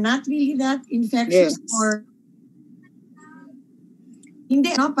patients are not really that infectious, Yes. or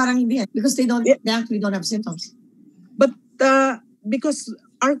hindi, no? Parang hindi, because they actually don't have symptoms. But because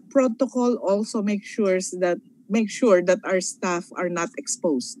our protocol also makes sure that our staff are not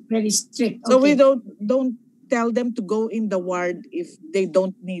exposed. Very strict. So okay. we don't tell them to go in the ward if they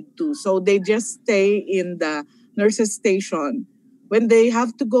don't need to. So they just stay in the nurses station. When they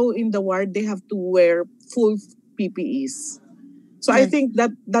have to go in the ward, they have to wear full PPEs. So I think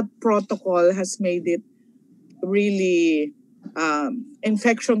that protocol has made it really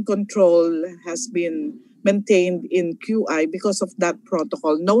infection control has been maintained in QI because of that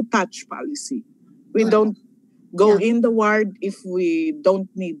protocol. No touch policy. We don't go in the ward if we don't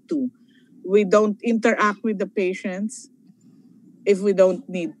need to. We don't interact with the patients if we don't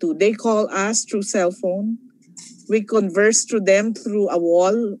need to. They call us through cell phone. We converse to them through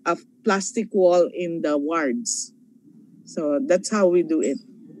a plastic wall in the wards. So that's how we do it.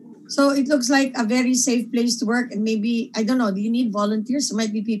 So it looks like a very safe place to work. And maybe, I don't know, do you need volunteers? There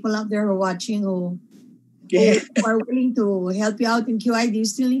might be people out there who are watching who are willing to help you out in QI. Do you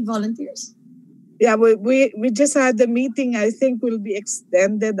still need volunteers? Yeah, we just had the meeting. I think will be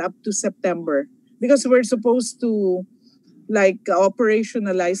extended up to September because we're supposed to like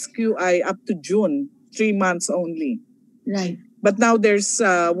operationalize QI up to June, 3 months only. Right. But now there's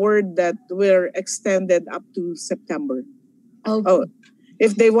word that we're extended up to September. Okay. Oh,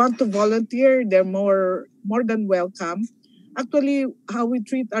 if they want to volunteer, they're more than welcome. Actually, how we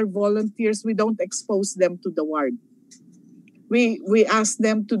treat our volunteers, we don't expose them to the ward. We ask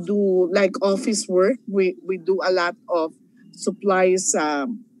them to do like office work. We do a lot of supplies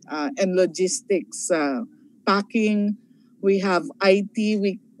and logistics, packing. We have IT.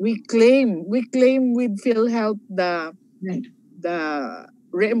 We claim with PhilHealth Right. the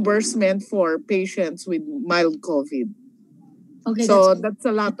reimbursement for patients with mild COVID. Okay. So that's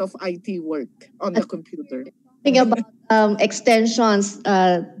a lot of IT work on the computer. Think about extensions,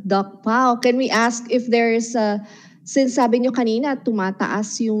 Doc Pao. Can we ask if there's, since sabi nyo kanina,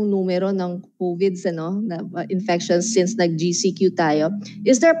 tumataas yung numero ng COVIDs, infections since nag-GCQ tayo,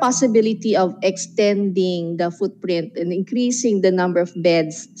 is there a possibility of extending the footprint and increasing the number of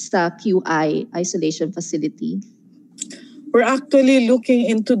beds sa QI isolation facility? We're actually looking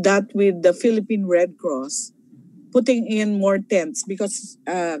into that with the Philippine Red Cross, putting in more tents because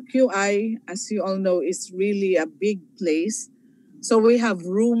QI, as you all know, is really a big place. So we have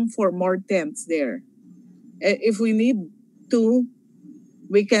room for more tents there. If we need to,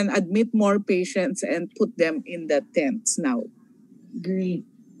 we can admit more patients and put them in the tents now. Great.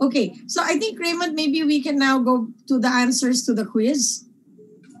 Okay, so I think, Raymond, maybe we can now go to the answers to the quiz.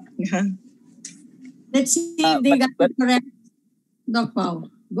 Yeah. Let's see if they got it correct. Doc Pao,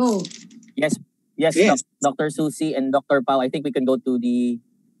 go. Yes, Dr. Susie and Dr. Pao, I think we can go to the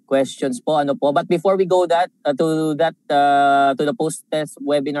questions po. But before we go to the post-test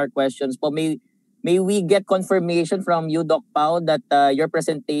webinar questions po, may we get confirmation from you, Doc Pao, that your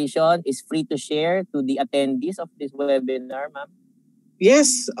presentation is free to share to the attendees of this webinar, ma'am?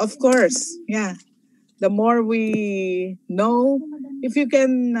 Yes, of course. Yeah. The more we know, if you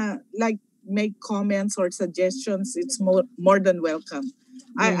can make comments or suggestions, it's more than welcome.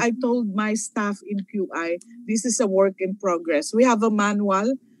 Yeah. I told my staff in QI, this is a work in progress. We have a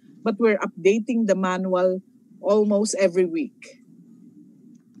manual, but we're updating the manual almost every week.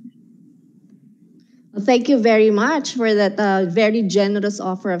 Thank you very much for that very generous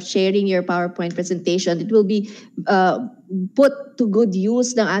offer of sharing your PowerPoint presentation. It will be put to good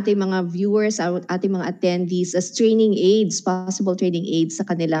use ng ating mga viewers, ating mga attendees as training aids, possible training aids sa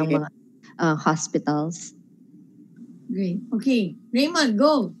kanilang mga hospitals. Great. Okay. Raymond,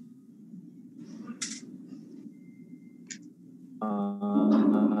 go.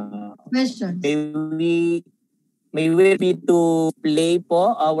 Questions. May we repeat to play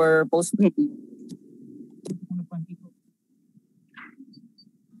po our post.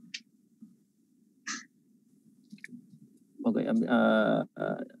 Okay.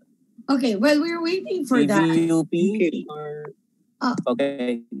 Okay. Well, we're waiting for that. TVUP or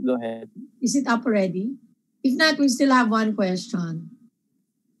okay, go ahead. Is it up already? If not, we still have one question.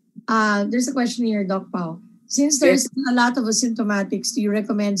 There's a question here, Doc Pao. Since there's a lot of asymptomatics, do you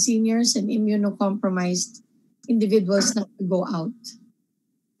recommend seniors and immunocompromised individuals not to go out?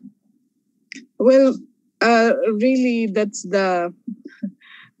 Well, really, that's the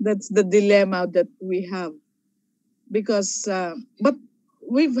dilemma that we have, because but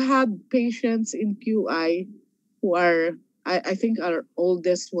we've had patients in QI who are, I think our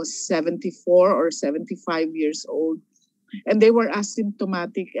oldest was 74 or 75 years old, and they were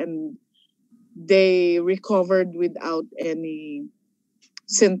asymptomatic and they recovered without any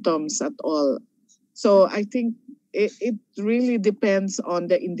symptoms at all. So I think it really depends on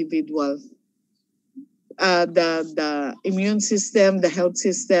the individual, the immune system, the health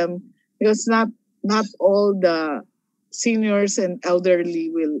system, because not all the seniors and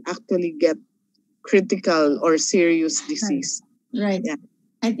elderly will actually get critical or serious disease. Right. Yeah.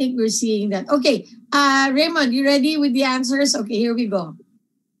 I think we're seeing that. Okay. Raymond, you ready with the answers? Okay, here we go.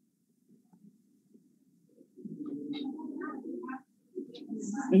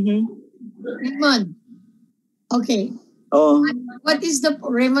 Raymond. Okay. Oh. What is the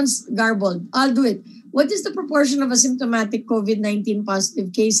Raymond's garbled? I'll do it. What is the proportion of asymptomatic COVID-19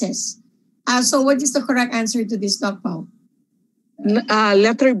 positive cases? So what is the correct answer to this, Doc Pao?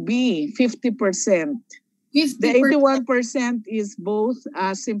 Letter B, 50%. 50%. The 81% is both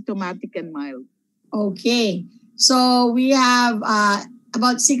symptomatic and mild. Okay. So we have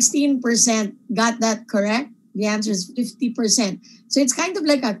about 16% got that correct. The answer is 50%. So it's kind of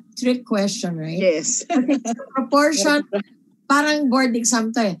like a trick question, right? Yes. Okay, so proportion, parang board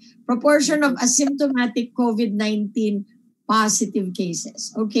exam to eh. Proportion of asymptomatic COVID-19 positive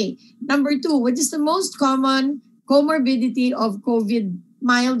cases. Okay. Number 2, what is the most common comorbidity of COVID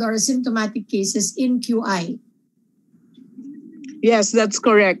mild or asymptomatic cases in QI? Yes, that's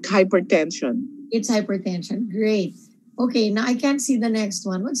correct. Hypertension. It's hypertension. Great. Okay, now I can't see the next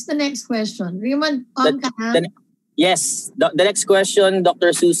one. What's the next question? Raymond, on ka na? Yes. The next question,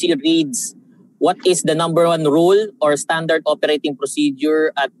 Dr. Susie, reads, what is the number one rule or standard operating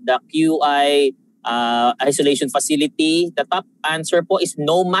procedure at the QI isolation facility? The top answer po is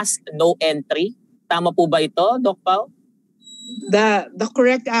no mask, no entry. Tama po ba ito, Doc Pao? The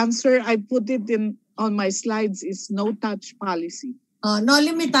correct answer, I put it in on my slides, is no touch policy. No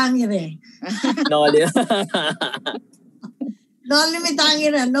limitangire. No. No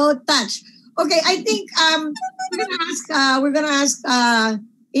limitangire, no touch. Okay, I think we're gonna ask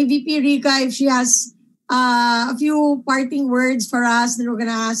AVP Rica if she has a few parting words for us. Then we're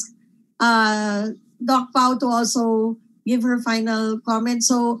gonna ask Doc Pao to also give her final comment.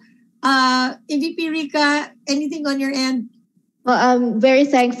 So, AVP Rica, anything on your end? Well, I'm very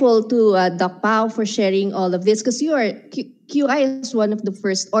thankful to Doc Pao for sharing all of this, because QI is one of the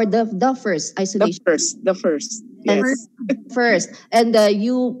first, or the first isolation. The first. And Yes. first. And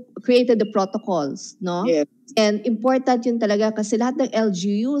you created the protocols, no? Yes. And important yun talaga kasi lahat ng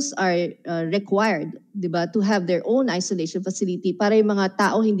LGUs are required, di ba, to have their own isolation facility para yung mga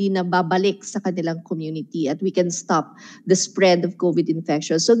tao hindi na babalik sa kanilang community at we can stop the spread of COVID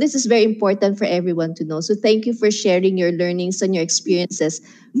infection. So this is very important for everyone to know. So thank you for sharing your learnings and your experiences.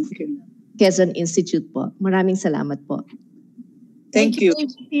 Okay. Quezon Institute po. Maraming salamat po. Thank you.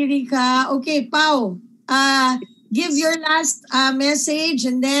 Rica. Okay, Pao, give your last message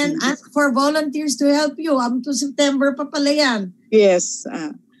and then ask for volunteers to help you. Up to September pa pala yan. Yes.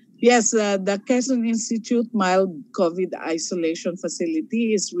 The Quezon Institute Mild COVID Isolation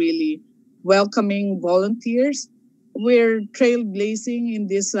Facility is really welcoming volunteers. We're trailblazing in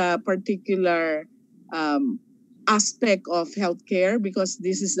this particular aspect of healthcare because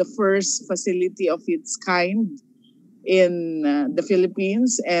this is the first facility of its kind in the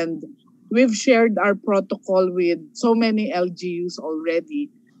Philippines, and we've shared our protocol with so many LGUs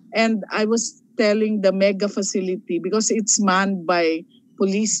already. And I was telling the mega facility, because it's manned by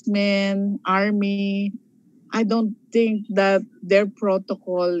policemen, army, I don't think that their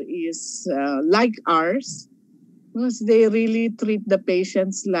protocol is like ours, because they really treat the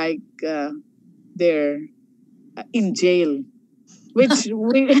patients like they're in jail, which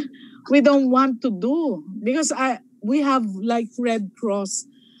we don't want to do, because we have like Red Cross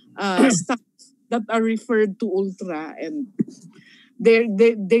staff that are referred to Ultra, and they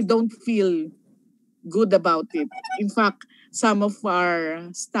don't feel good about it. In fact, some of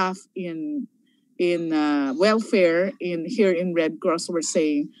our staff in welfare here in Red Cross were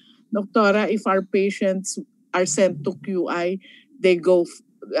saying, Doctora, if our patients are sent to QI, they go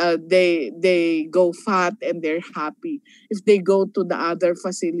fat and they're happy. If they go to the other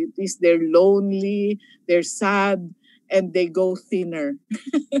facilities, they're lonely, they're sad, and they go thinner.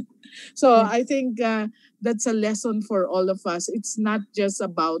 So I think that's a lesson for all of us. It's not just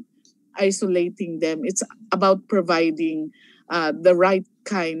about isolating them. It's about providing the right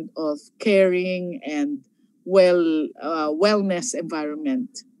kind of caring and wellness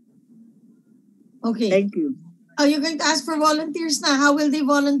environment. Okay. Thank you. Oh, you're going to ask for volunteers now. How will they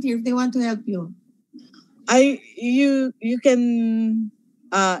volunteer if they want to help you? You can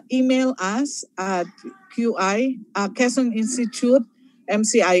email us at QI, Quezon Institute,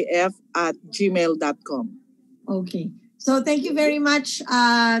 mcif@gmail.com. Okay. So thank you very much,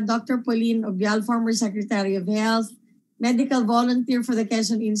 Dr. Paulyn-Ubial, former Secretary of Health, medical volunteer for the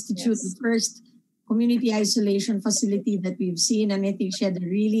Quezon Institute, the first community isolation facility that we've seen. And I think she had a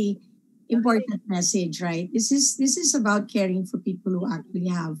really important message, right? This is about caring for people who actually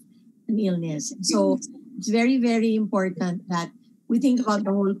have an illness. And so it's very, very important that we think about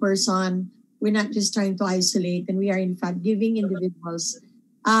the whole person. We're not just trying to isolate, and we are in fact giving individuals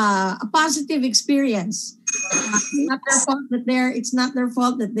a positive experience. It's not their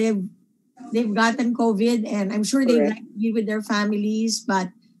fault that they've gotten COVID, and I'm sure they'd like to be with their families, but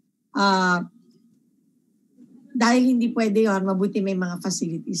dahil hindi pwede yun, mabuti may mga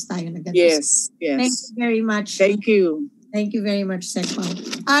facilities tayo na ganito. Yes. Thank you very much. Thank you. Thank you very much, Secpao.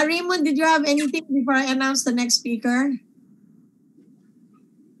 Raymond, did you have anything before I announce the next speaker?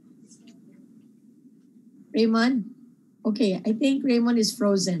 Raymond? Okay, I think Raymond is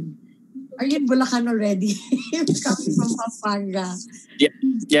frozen. Are you in Bulacan already? Coming from Pampanga.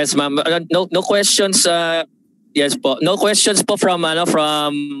 Yes, ma'am. No questions. Yes po. No questions po from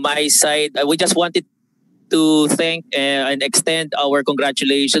my side. We just wanted to thank and extend our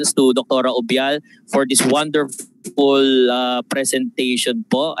congratulations to Dr. Ubial for this wonderful presentation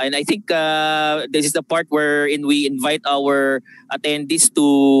po. And I think this is the part wherein we invite our attendees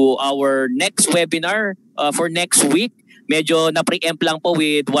to our next webinar for next week. medyo na-preempt lang po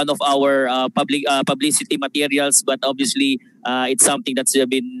with one of our publicity materials, but obviously it's something that's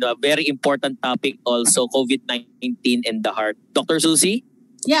been a very important topic also, COVID-19 and the heart. Dr. Susie?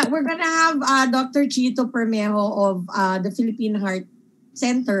 Yeah, we're gonna have Dr. Chito Permejo of the Philippine Heart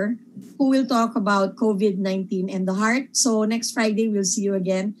Center who will talk about COVID-19 and the heart. So next Friday, we'll see you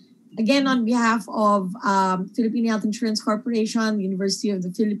again. Again, on behalf of Philippine Health Insurance Corporation, University of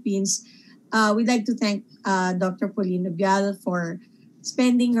the Philippines, we'd like to thank Dr. Paulyn Ubial for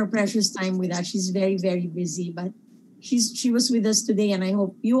spending her precious time with us. She's very, very busy, but she was with us today, and I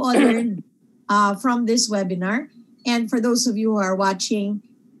hope you all learned from this webinar. And for those of you who are watching,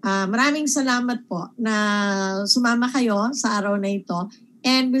 maraming salamat po na sumama kayo sa araw na ito,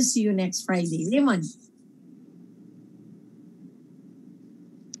 and we'll see you next Friday. Raymond.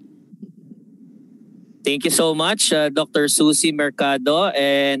 Thank you so much, Dr. Susie Mercado.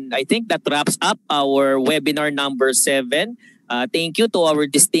 And I think that wraps up our webinar number 7. Thank you to our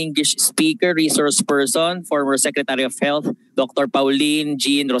distinguished speaker, resource person, former Secretary of Health, Dr. Paulyn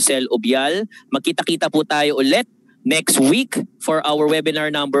Jean Rosell-Ubial. Magkita-kita po tayo ulit next week for our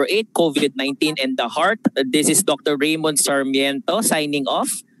webinar number 8, COVID-19 and the Heart. This is Dr. Raymond Sarmiento signing off.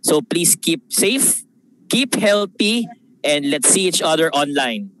 So please keep safe, keep healthy, and let's see each other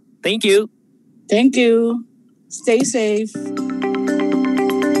online. Thank you. Thank you. Stay safe.